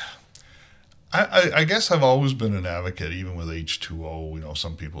 I guess I've always been an advocate, even with H2O.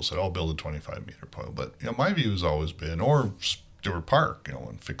 Some people said, "Oh, build a 25-meter pole," but my view has always been, or Stewart Park,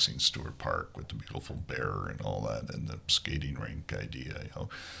 and fixing Stewart Park with the beautiful bear and all that, and the skating rink idea.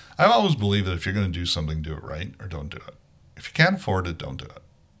 I've always believed that if you're going to do something, do it right or don't do it. If you can't afford it, don't do it.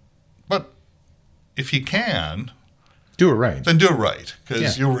 But if you can, do it right. Then do it right,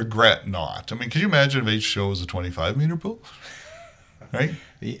 because you'll regret not. I mean, can you imagine if H2O was a 25-meter pool? Right?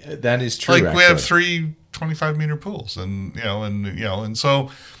 That is true. Like actually. We have 3 25-meter pools, and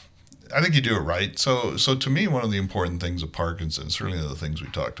so I think you do it right. So to me, one of the important things of Parkinson's, certainly the things we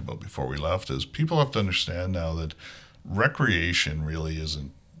talked about before we left, is people have to understand now that recreation really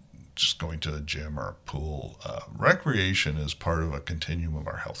isn't just going to a gym or a pool. Recreation is part of a continuum of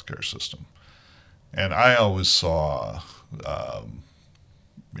our healthcare system. And I always saw,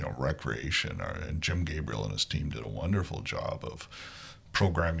 recreation, and Jim Gabriel and his team did a wonderful job of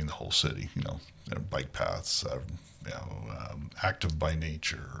programming the whole city, bike paths, active by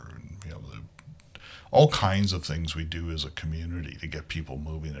nature, and, all kinds of things we do as a community to get people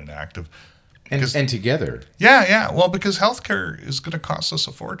moving and active. And together. Yeah. Well, because healthcare is going to cost us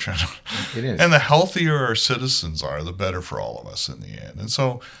a fortune. It is. And the healthier our citizens are, the better for all of us in the end. And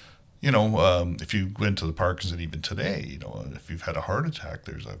so, if you went to the Parkinson even today, if you've had a heart attack,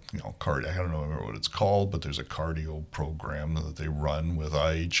 there's a, cardiac, I don't know what it's called, but there's a cardio program that they run with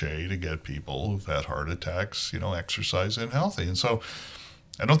IHA to get people who've had heart attacks, exercising and healthy. And so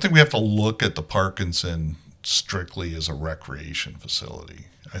I don't think we have to look at the Parkinson strictly as a recreation facility.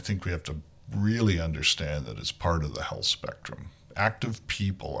 I think we have to really understand that it's part of the health spectrum. Active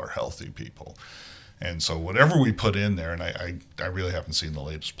people are healthy people. And so whatever we put in there, and I really haven't seen the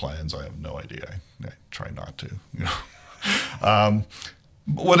latest plans. I have no idea. I try not to. But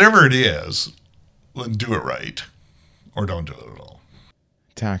whatever it is, then do it right or don't do it at all.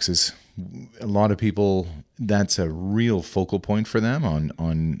 Taxes. A lot of people, that's a real focal point for them on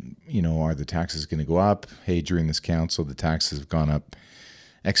are the taxes going to go up? Hey, during this council, the taxes have gone up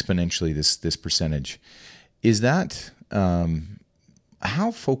exponentially, this percentage. Is that...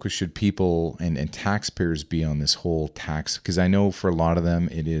 how focused should people and taxpayers be on this whole tax? Because I know for a lot of them,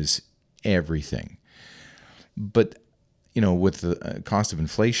 it is everything. But, with the cost of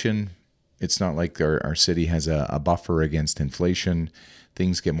inflation, it's not like our city has a buffer against inflation.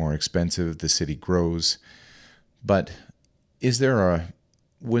 Things get more expensive. The city grows. But was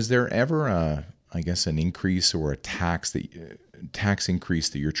there ever I guess, an increase or a tax increase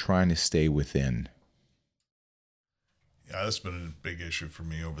that you're trying to stay within? Yeah, that's been a big issue for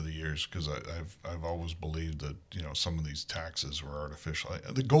me over the years because I've always believed that some of these taxes were artificial.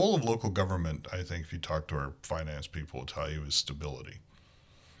 The goal of local government, I think, if you talk to our finance people, will tell you is stability.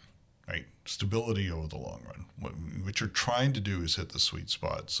 Right, stability over the long run. What you're trying to do is hit the sweet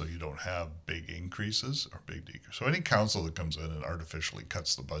spot so you don't have big increases or big decreases. So any council that comes in and artificially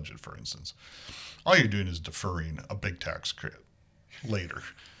cuts the budget, for instance, all you're doing is deferring a big tax credit later.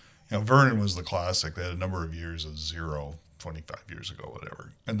 Vernon was the classic. They had a number of years of zero, 25 years ago,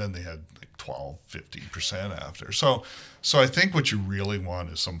 whatever. And then they had like 12, 15% after. So I think what you really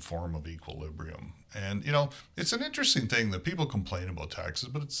want is some form of equilibrium. And, it's an interesting thing that people complain about taxes,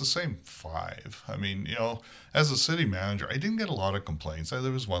 but it's the same five. I mean, as a city manager, I didn't get a lot of complaints. There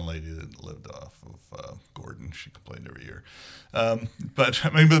was one lady that lived off of Gordon. She complained every year. But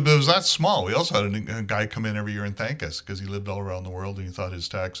it was that small. We also had a guy come in every year and thank us because he lived all around the world and he thought his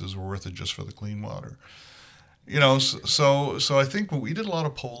taxes were worth it just for the clean water. So I think we did a lot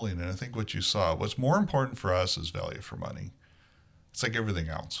of polling, and I think what you saw, what's more important for us is value for money. It's like everything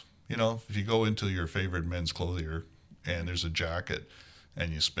else. If you go into your favorite men's clothier and there's a jacket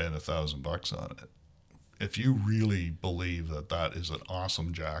and you spend $1,000 on it, if you really believe that is an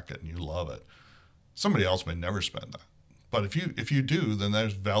awesome jacket and you love it, somebody else may never spend that. But if you do, then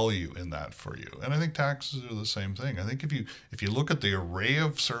there's value in that for you. And I think taxes are the same thing. I think if you look at the array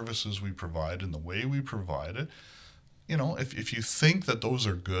of services we provide and the way we provide it, if you think that those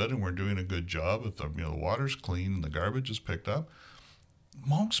are good and we're doing a good job, if the water's clean and the garbage is picked up,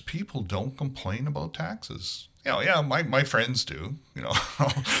 most people don't complain about taxes. My friends do.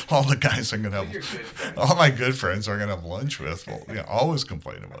 All the guys I'm gonna have, all my good friends I'm gonna have lunch with will always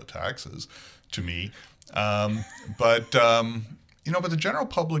complain about taxes to me. But the general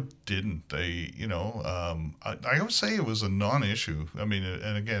public didn't. I would say it was a non-issue. I mean,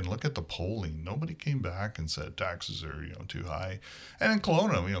 and again, look at the polling. Nobody came back and said taxes are too high. And in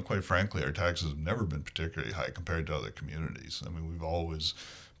Kelowna, quite frankly, our taxes have never been particularly high compared to other communities. I mean, we've always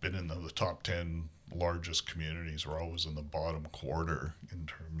been in the top 10 largest communities. We're always in the bottom quarter in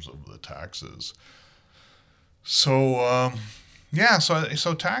terms of the taxes. So.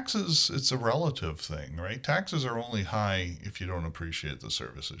 So taxes, it's a relative thing, right? Taxes are only high if you don't appreciate the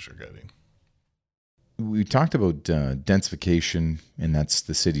services you're getting. We talked about densification, and that's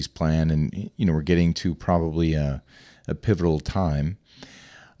the city's plan, and we're getting to probably a pivotal time.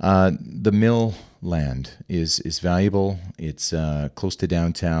 The mill land is valuable. It's close to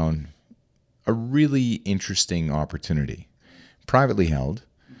downtown. A really interesting opportunity, privately held.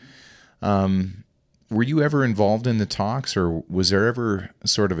 Were you ever involved in the talks, or was there ever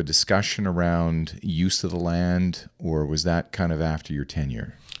sort of a discussion around use of the land, or was that kind of after your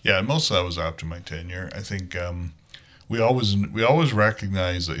tenure? Yeah, most of that was after my tenure. I think we always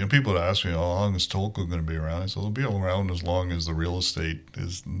recognize that people would ask me, "Oh, how long is Tolko going to be around?" I said, "They'll be around as long as the real estate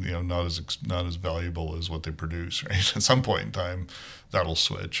is not as valuable as what they produce." Right? At some point in time, that'll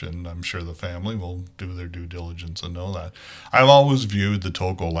switch, and I'm sure the family will do their due diligence and know that. I've always viewed the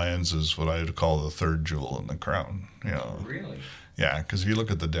Tolko lands as what I would call the third jewel in the crown. Really? Yeah, because if you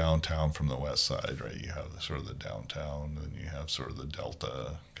look at the downtown from the west side, right, you have sort of the downtown, and you have sort of the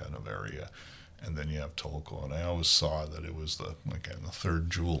delta kind of area, and then you have Tolko. And I always saw that it was the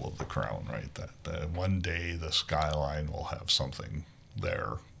third jewel of the crown, right? That one day the skyline will have something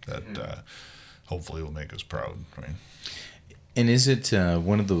there that hopefully will make us proud, right? And is it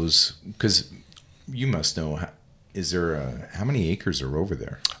one of those? Because you must know. Is there how many acres are over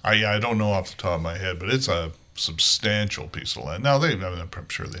there? I don't know off the top of my head, but it's a substantial piece of land. Now I'm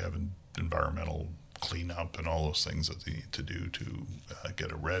sure they have environmental cleanup and all those things that they need to do to get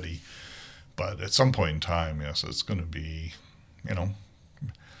it ready. But at some point in time, yes, it's going to be,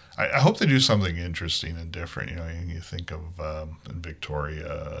 I hope they do something interesting and different. You think of in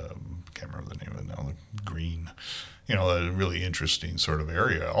Victoria, I can't remember the name of it now, the Green, a really interesting sort of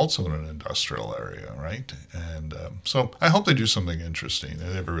area, also in an industrial area, right? And so I hope they do something interesting.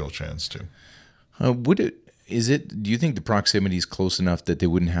 They have a real chance to. Do you think the proximity is close enough that they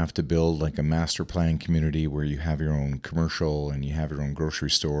wouldn't have to build like a master plan community where you have your own commercial and you have your own grocery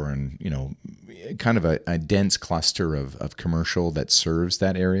store and, kind of a dense cluster of commercial that serves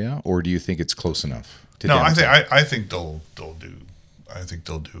that area? Or do you think it's close enough to downtown? I think they'll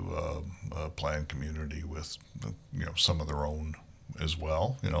do a planned community with, some of their own as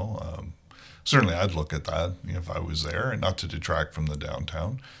well, certainly I'd look at that if I was there, and not to detract from the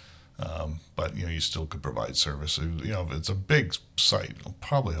downtown. But you still could provide services. If it's a big site, you'll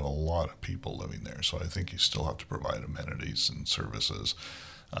probably have a lot of people living there. So I think you still have to provide amenities and services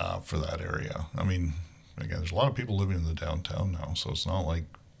for that area. I mean, again, there's a lot of people living in the downtown now, so it's not like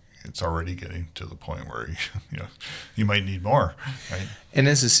it's already getting to the point where you might need more, right? And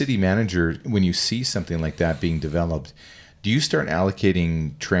as a city manager, when you see something like that being developed, do you start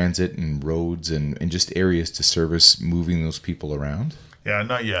allocating transit and roads and just areas to service moving those people around? Yeah,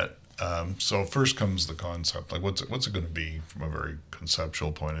 not yet. So first comes the concept, like what's it going to be from a very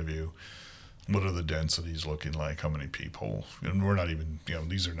conceptual point of view? What are the densities looking like? How many people? And we're not even,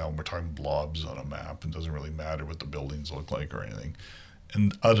 we're talking blobs on a map. It doesn't really matter what the buildings look like or anything.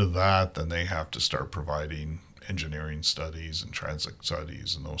 And out of that, then they have to start providing engineering studies and transit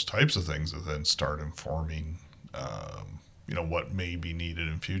studies and those types of things that then start informing, what may be needed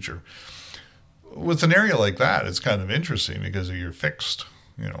in future. With an area like that, it's kind of interesting because you're fixed.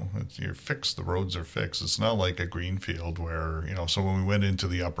 You're fixed. The roads are fixed. It's not like a greenfield where, so when we went into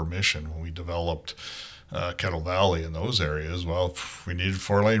the Upper Mission, when we developed Kettle Valley in those areas, well, if we needed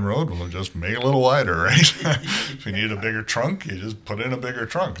 4-lane road, we'll just make it a little wider, right? If we needed a bigger trunk, you just put in a bigger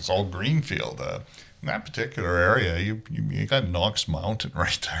trunk. It's all greenfield. In that particular area, you got Knox Mountain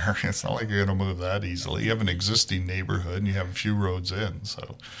right there. It's not like you're going to move that easily. You have an existing neighborhood and you have a few roads in.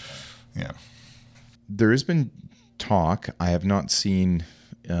 So, yeah. There has been talk, I have not seen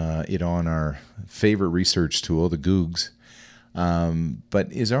it on our favorite research tool, the Googs,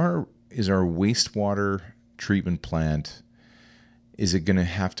 but is our wastewater treatment plant, is it going to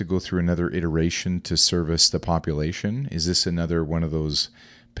have to go through another iteration to service the population? Is this another one of those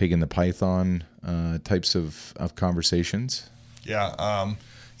pig in the python types of conversations? Yeah,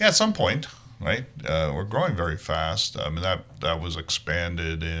 at some point, right? We're growing very fast. I mean, that was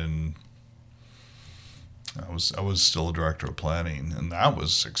expanded in. I was still a director of planning, and that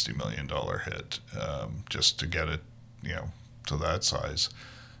was $60 million hit just to get it, to that size.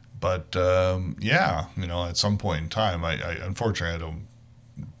 But at some point in time, I unfortunately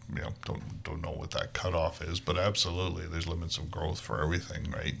don't know what that cutoff is, but absolutely, there's limits of growth for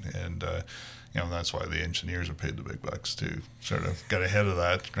everything, right? And that's why the engineers are paid the big bucks to sort of get ahead of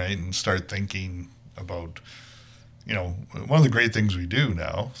that, right, and start thinking about. One of the great things we do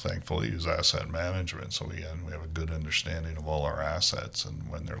now, thankfully, is asset management. So we have a good understanding of all our assets and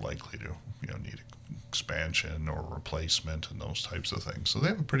when they're likely to need expansion or replacement and those types of things. So they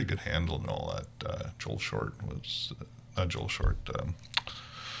have a pretty good handle on all that. Joel Short was not Joel Short.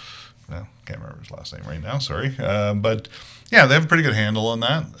 Can't remember his last name right now. Sorry, but yeah, they have a pretty good handle on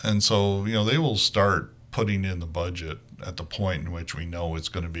that. And so they will start putting in the budget at the point in which we know it's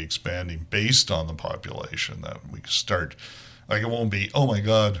going to be expanding based on the population, that we start, like, it won't be, oh my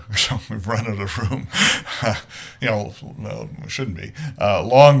God, we've run out of room. Well, it shouldn't be.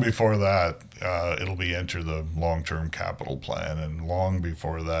 Long before that, it'll be enter the long-term capital plan, and long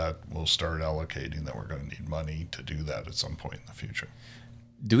before that, we'll start allocating that we're going to need money to do that at some point in the future.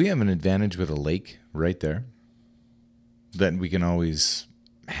 Do we have an advantage with a lake right there that we can always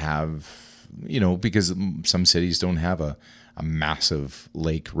have? Because some cities don't have a massive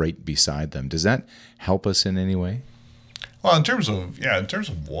lake right beside them. Does that help us in any way? Well, in terms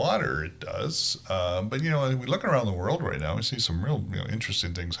of water, it does. But we look around the world right now, we see some real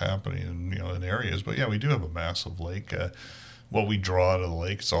interesting things happening in areas. But yeah, we do have a massive lake. What we draw out of the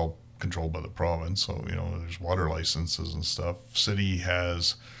lake, it's all controlled by the province. So there's water licenses and stuff. City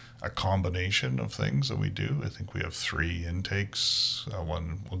has a combination of things that we do. I think we have 3 intakes.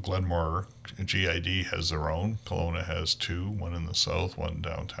 Glenmore GID has their own. Kelowna has 2, one in the south, one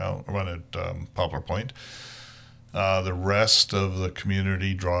downtown, one at Poplar Point. The rest of the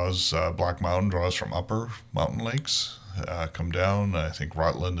community draws, Black Mountain draws from upper mountain lakes, come down. I think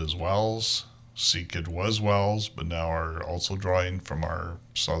Rutland is wells. Seakid was wells, but now are also drawing from our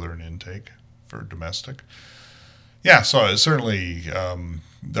southern intake for domestic. Yeah, so certainly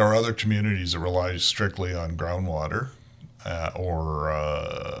there are other communities that rely strictly on groundwater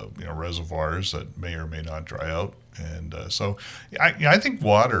or reservoirs that may or may not dry out. And so I think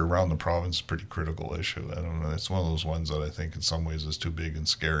water around the province is a pretty critical issue. I don't know. It's one of those ones that I think in some ways is too big and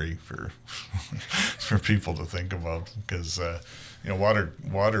scary for for people to think about, because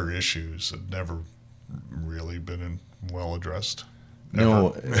water issues have never really been well addressed.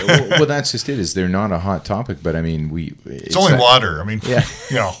 No, well, that's just it. Is they're not a hot topic, but I mean, it's only water. I mean, yeah.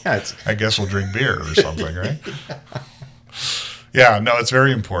 I guess we'll drink beer or something, right? Yeah, no, it's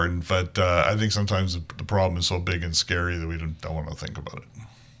very important, but I think sometimes the problem is so big and scary that we don't want to think about it.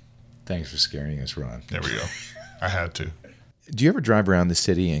 Thanks for scaring us, Ron. There we go. I had to. Do you ever drive around the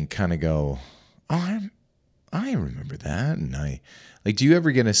city and kind of go, "Oh, I remember that," and do you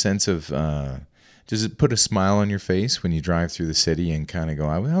ever get a sense of? Does it put a smile on your face when you drive through the city and kind of go,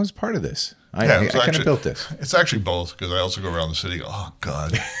 "I was part of this. I kind of built this." It's actually both, because I also go around the city. Oh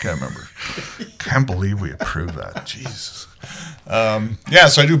God, can't remember. Can't believe we approved that. Jesus. Yeah,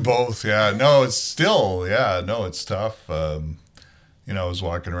 so I do both. Yeah, no, it's still. Yeah, no, it's tough. I was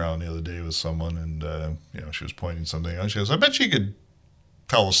walking around the other day with someone, and she was pointing something out. She goes, "I bet you could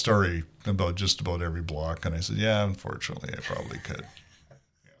tell a story about just about every block." And I said, "Yeah, unfortunately, I probably could."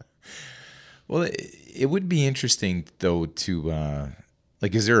 Well, it would be interesting though to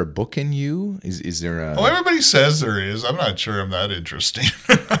is there a book in you? Is there a? Well, everybody says there is. I'm not sure I'm that interesting,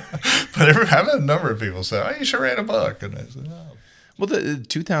 but I've had a number of people say, "Oh, you should write a book," and I said, "No." Well, the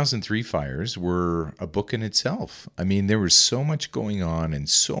 2003 fires were a book in itself. I mean, there was so much going on and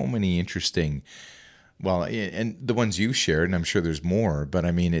so many interesting. Well, and the ones you shared, and I'm sure there's more, but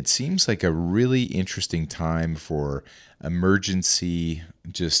I mean, it seems like a really interesting time for emergency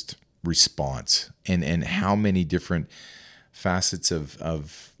just response, and how many different facets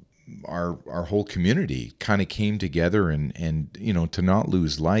of our whole community kind of came together, and to not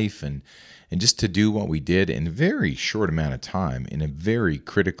lose life, and just to do what we did in a very short amount of time, in a very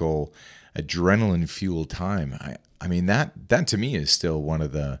critical adrenaline fueled time. I mean, that to me is still one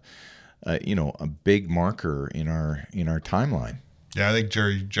of the a big marker in our timeline. Yeah, I think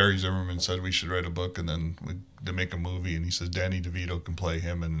Jerry Zimmerman said we should write a book, and then they make a movie, and he says Danny DeVito can play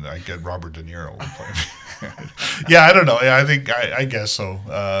him, and I get Robert De Niro will play me. Yeah, I don't know. Yeah, I guess so.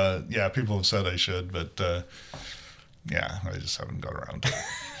 Yeah, people have said I should, but yeah, I just haven't got around to it.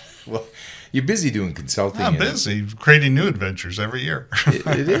 Well, you're busy doing consulting. I'm busy creating new adventures every year.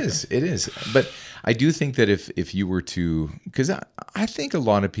 It is. But I do think that if you were to, because I think a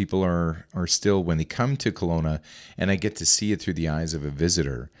lot of people are still, when they come to Kelowna, and I get to see it through the eyes of a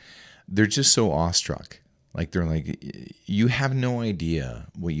visitor, they're just so awestruck. Like, they're like, you have no idea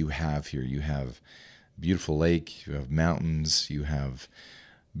what you have here. You have beautiful lake, you have mountains, you have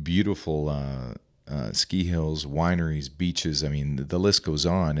beautiful ski hills, wineries, beaches. I mean, the list goes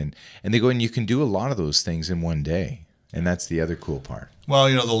on, and they go, and you can do a lot of those things in one day, and that's the other cool part. Well,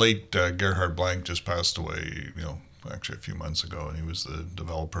 the late Gerhard Blank just passed away, actually a few months ago, and he was the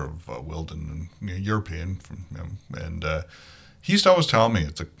developer of Wilden, and European from him, and he used to always tell me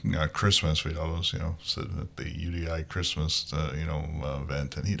at Christmas, we'd always sit at the UDI Christmas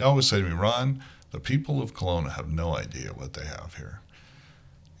event, and he'd always say to me, "Ron, the people of Kelowna have no idea what they have here."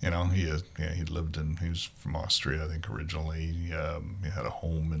 He was from Austria, I think, originally. He had a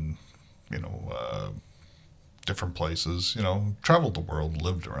home in, different places, traveled the world,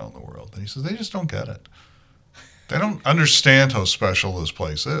 lived around the world. And he says, they just don't get it. They don't understand how special this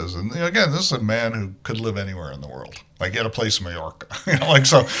place is. And again, this is a man who could live anywhere in the world. Like, get a place in Mallorca.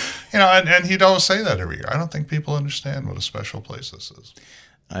 And he'd always say that every year. I don't think people understand what a special place this is.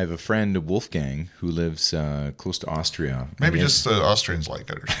 I have a friend, Wolfgang, who lives close to Austria. Maybe just the Austrians like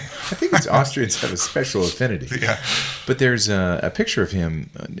it or something. I think it's Austrians have a special affinity. Yeah. But there's a picture of him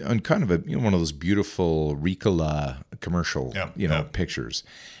on kind of one of those beautiful Ricola commercial, pictures.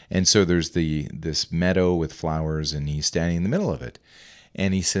 And so there's this meadow with flowers, and he's standing in the middle of it.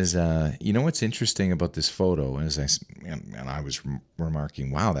 And he says, what's interesting about this photo? And I was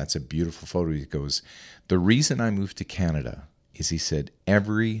remarking, wow, that's a beautiful photo. He goes, the reason I moved to Canada is, he said,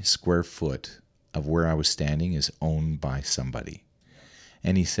 every square foot of where I was standing is owned by somebody.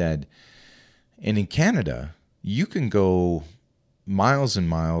 And he said, and in Canada, you can go miles and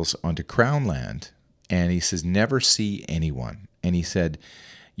miles onto Crown land, and he says, never see anyone. And he said,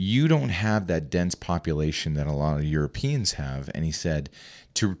 you don't have that dense population that a lot of Europeans have. And he said,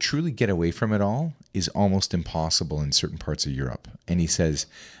 to truly get away from it all is almost impossible in certain parts of Europe. And he says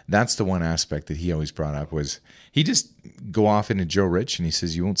that's the one aspect that he always brought up, was he just go off into Joe Rich, and he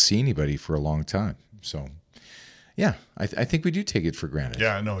says you won't see anybody for a long time. So, yeah, I think we do take it for granted.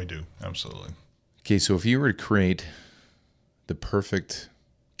 Yeah, I know we do. Absolutely. Okay, so if you were to create the perfect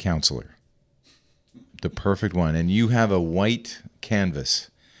counselor, the perfect one, and you have a white canvas,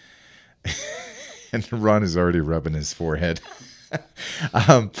 and Ron is already rubbing his forehead.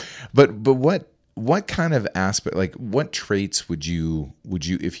 But what kind of aspect, like what traits would you,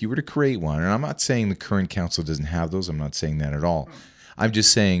 if you were to create one, and I'm not saying the current council doesn't have those, I'm not saying that at all. I'm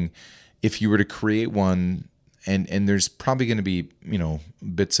just saying if you were to create one, and there's probably going to be,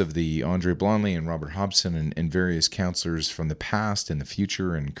 bits of the Andre Blonley and Robert Hobson and various counselors from the past and the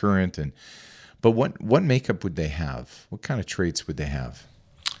future and current, but what makeup would they have? What kind of traits would they have?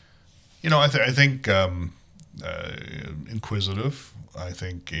 I think inquisitive. I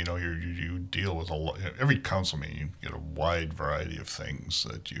think you deal with a lot. Every council meeting, you get a wide variety of things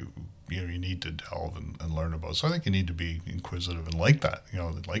that you need to delve and learn about. So I think you need to be inquisitive and like that.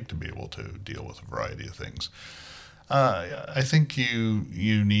 Like to be able to deal with a variety of things. I think you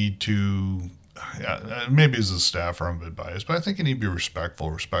need to. Maybe as a staffer I'm a bit biased, but I think you need to be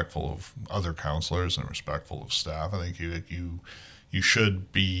respectful of other councillors and respectful of staff. I think you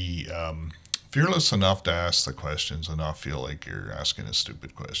should be fearless enough to ask the questions and not feel like you're asking a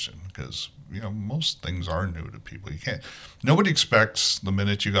stupid question, because most things are new to people. Nobody expects the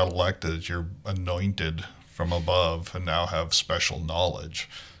minute you got elected that you're anointed from above and now have special knowledge.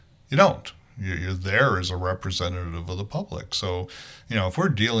 You don't. You're there as a representative of the public. So, if we're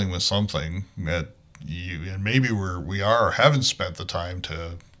dealing with something that and maybe we haven't spent the time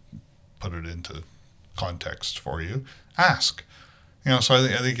to put it into context for you, ask. So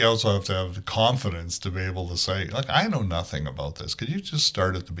I think you also have to have the confidence to be able to say, like, I know nothing about this. Could you just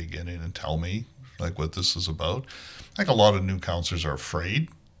start at the beginning and tell me, like, what this is about? I think a lot of new councillors are afraid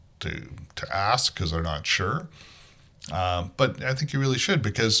to ask because they're not sure. But I think you really should,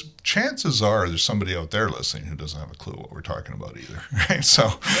 because chances are there's somebody out there listening who doesn't have a clue what we're talking about either, right?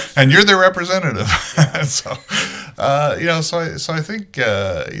 So, and you're their representative. So I think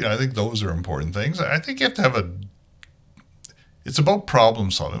I think those are important things. I think you have to have it's about problem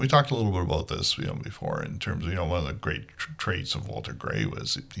solving. We talked a little bit about this, before, in terms of, one of the great traits of Walter Gray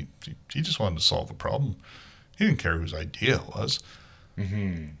was he just wanted to solve a problem. He didn't care whose idea it was.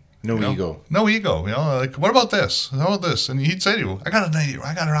 Mm-hmm. No ego. No ego. Like, what about this? How about this? And he'd say to you, I got an idea.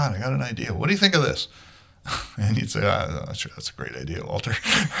 I got an idea. What do you think of this? And he'd say, I'm not sure that's a great idea, Walter.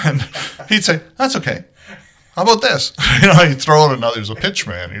 And he'd say, that's okay. How about this? He'd throw out another. He was a pitch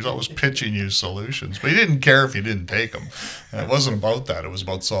man. He was always pitching you solutions. But he didn't care if you didn't take them. And it wasn't about that. It was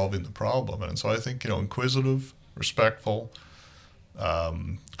about solving the problem. And so I think, inquisitive, respectful,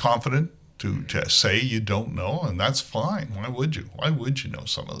 confident, to say you don't know, and that's fine. Why would you? Why would you know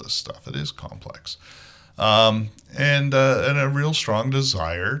some of this stuff? It is complex. And a real strong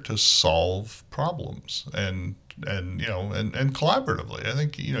desire to solve problems and collaboratively. I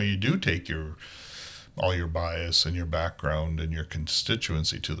think, you do take all your bias and your background and your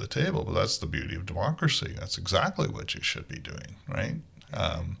constituency to the table, but that's the beauty of democracy. That's exactly what you should be doing, right?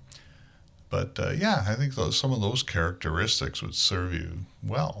 I think some of those characteristics would serve you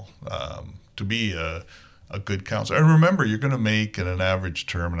well to be a good councillor. And remember, you're going to make in an average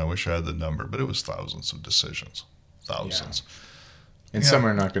term, and I wish I had the number, but it was thousands of decisions. Thousands. Yeah. And some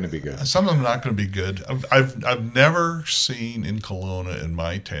are not going to be good. Some of them are not going to be good. I've never seen in Kelowna in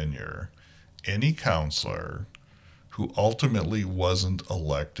my tenure any councillor who ultimately wasn't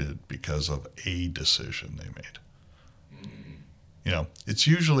elected because of a decision they made. It's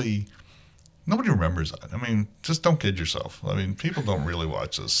usually... Nobody remembers that. I mean, just don't kid yourself. I mean, people don't really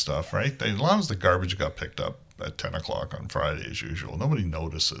watch this stuff, right? As long as the garbage got picked up at 10 o'clock on Friday as usual, nobody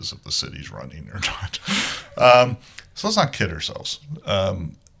notices if the city's running or not. So let's not kid ourselves.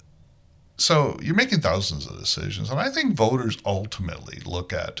 So you're making thousands of decisions. And I think voters ultimately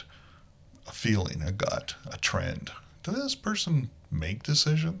look at a feeling, a gut, a trend. Does this person make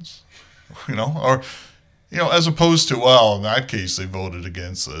decisions? As opposed to, well, in that case, they voted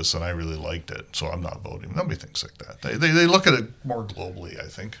against this and I really liked it, so I'm not voting. Nobody thinks like that. They look at it more globally, I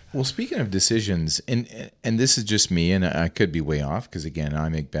think. Well, speaking of decisions, and this is just me, and I could be way off because, again, I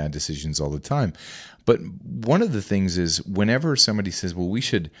make bad decisions all the time. But one of the things is whenever somebody says, well, we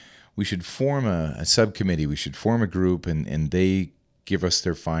should form a subcommittee, we should form a group, and they give us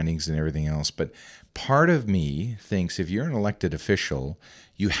their findings and everything else. But part of me thinks if you're an elected official,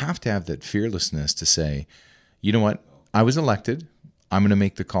 you have to have that fearlessness to say, you know what, I was elected, I'm going to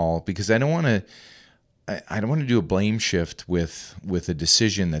make the call, because I don't want to do a blame shift with a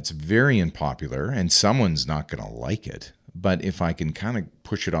decision that's very unpopular and someone's not going to like it. But if I can kind of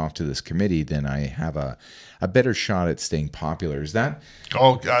push it off to this committee, then I have a better shot at staying popular. Is that?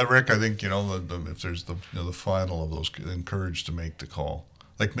 Oh, Rick, I think, if there's the final of those, encouraged to make the call.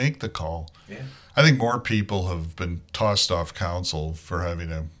 Like, make the call. Yeah. I think more people have been tossed off council for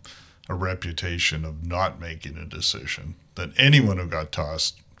having a reputation of not making a decision than anyone who got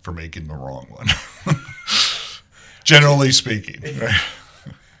tossed for making the wrong one. Generally speaking. Right?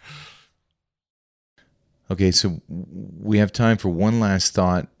 Okay, so we have time for one last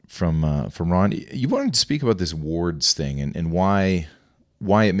thought from Ron. You wanted to speak about this wards thing and why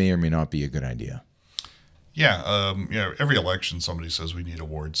it may or may not be a good idea. Yeah, every election somebody says we need a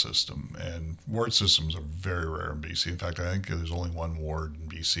ward system, and ward systems are very rare in BC. In fact, I think there's only one ward in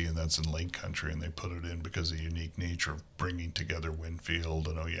BC, and that's in Lake Country, and they put it in because of the unique nature of bringing together Winfield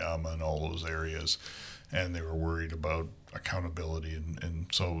and Oyama and all those areas, and they were worried about accountability, and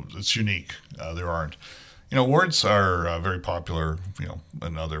so it's unique. There aren't. Wards are very popular,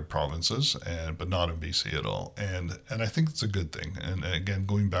 in other provinces, but not in BC at all. And I think it's a good thing. And again,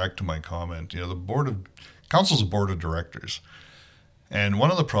 going back to my comment, the council's a board of directors. And one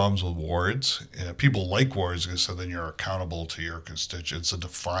of the problems with wards, people like wards because so then you're accountable to your constituents, a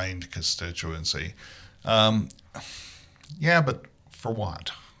defined constituency. Yeah, but for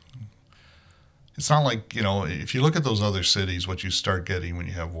what? It's not like, if you look at those other cities, what you start getting when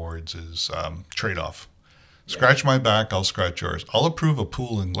you have wards is trade-off. Scratch my back, I'll scratch yours. I'll approve a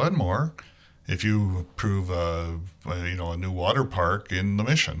pool in Glenmore if you approve a new water park in the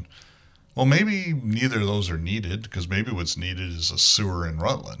Mission. Well, maybe neither of those are needed because maybe what's needed is a sewer in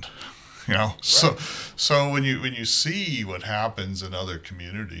Rutland. Right. So when you see what happens in other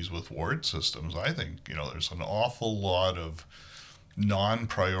communities with ward systems, I think there's an awful lot of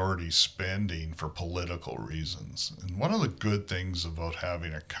non-priority spending for political reasons. And one of the good things about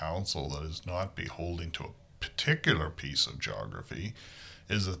having a council that is not beholden to a particular piece of geography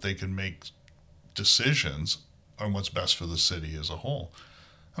is that they can make decisions on what's best for the city as a whole.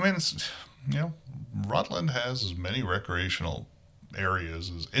 I mean, Rutland has as many recreational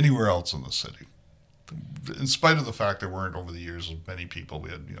areas as anywhere else in the city. In spite of the fact there weren't over the years as many people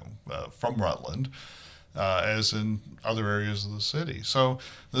we had, from Rutland, as in other areas of the city. So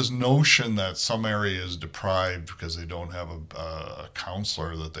this notion that some area is deprived because they don't have a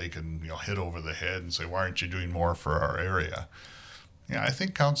councillor that they can hit over the head and say, why aren't you doing more for our area? Yeah, I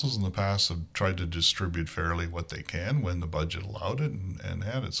think councils in the past have tried to distribute fairly what they can when the budget allowed it and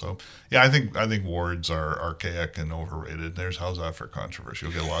had it. So yeah, I think wards are archaic and overrated. How's that for controversy?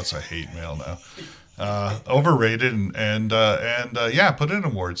 You'll get lots of hate mail now. Overrated and yeah, put in a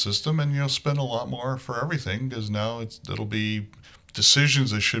ward system and you'll spend a lot more for everything because now it'll be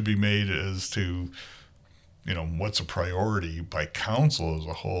decisions that should be made as to what's a priority by council as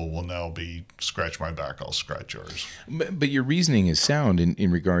a whole will now be scratch my back, I'll scratch yours. But your reasoning is sound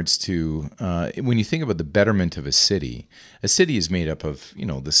in regards to when you think about the betterment of a city is made up of,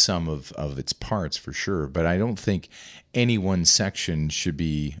 the sum of its parts for sure. But I don't think any one section should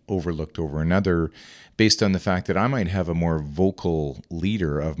be overlooked over another based on the fact that I might have a more vocal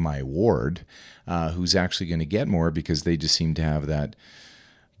leader of my ward who's actually going to get more because they just seem to have that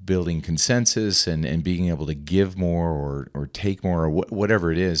building consensus and being able to give more or take more or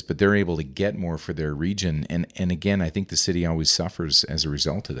whatever it is, but they're able to get more for their region. And again, I think the city always suffers as a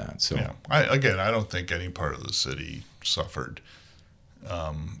result of that. So yeah, I don't think any part of the city suffered.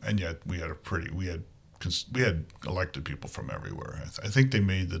 And yet we had elected people from everywhere. I think they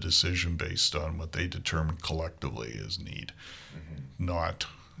made the decision based on what they determined collectively as need, not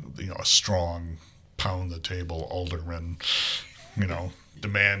a strong pound the table alderman,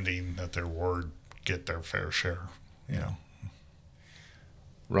 demanding that their ward get their fair share.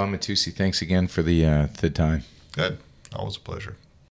 Ron Mattiussi, thanks again for the time. Good. Always a pleasure.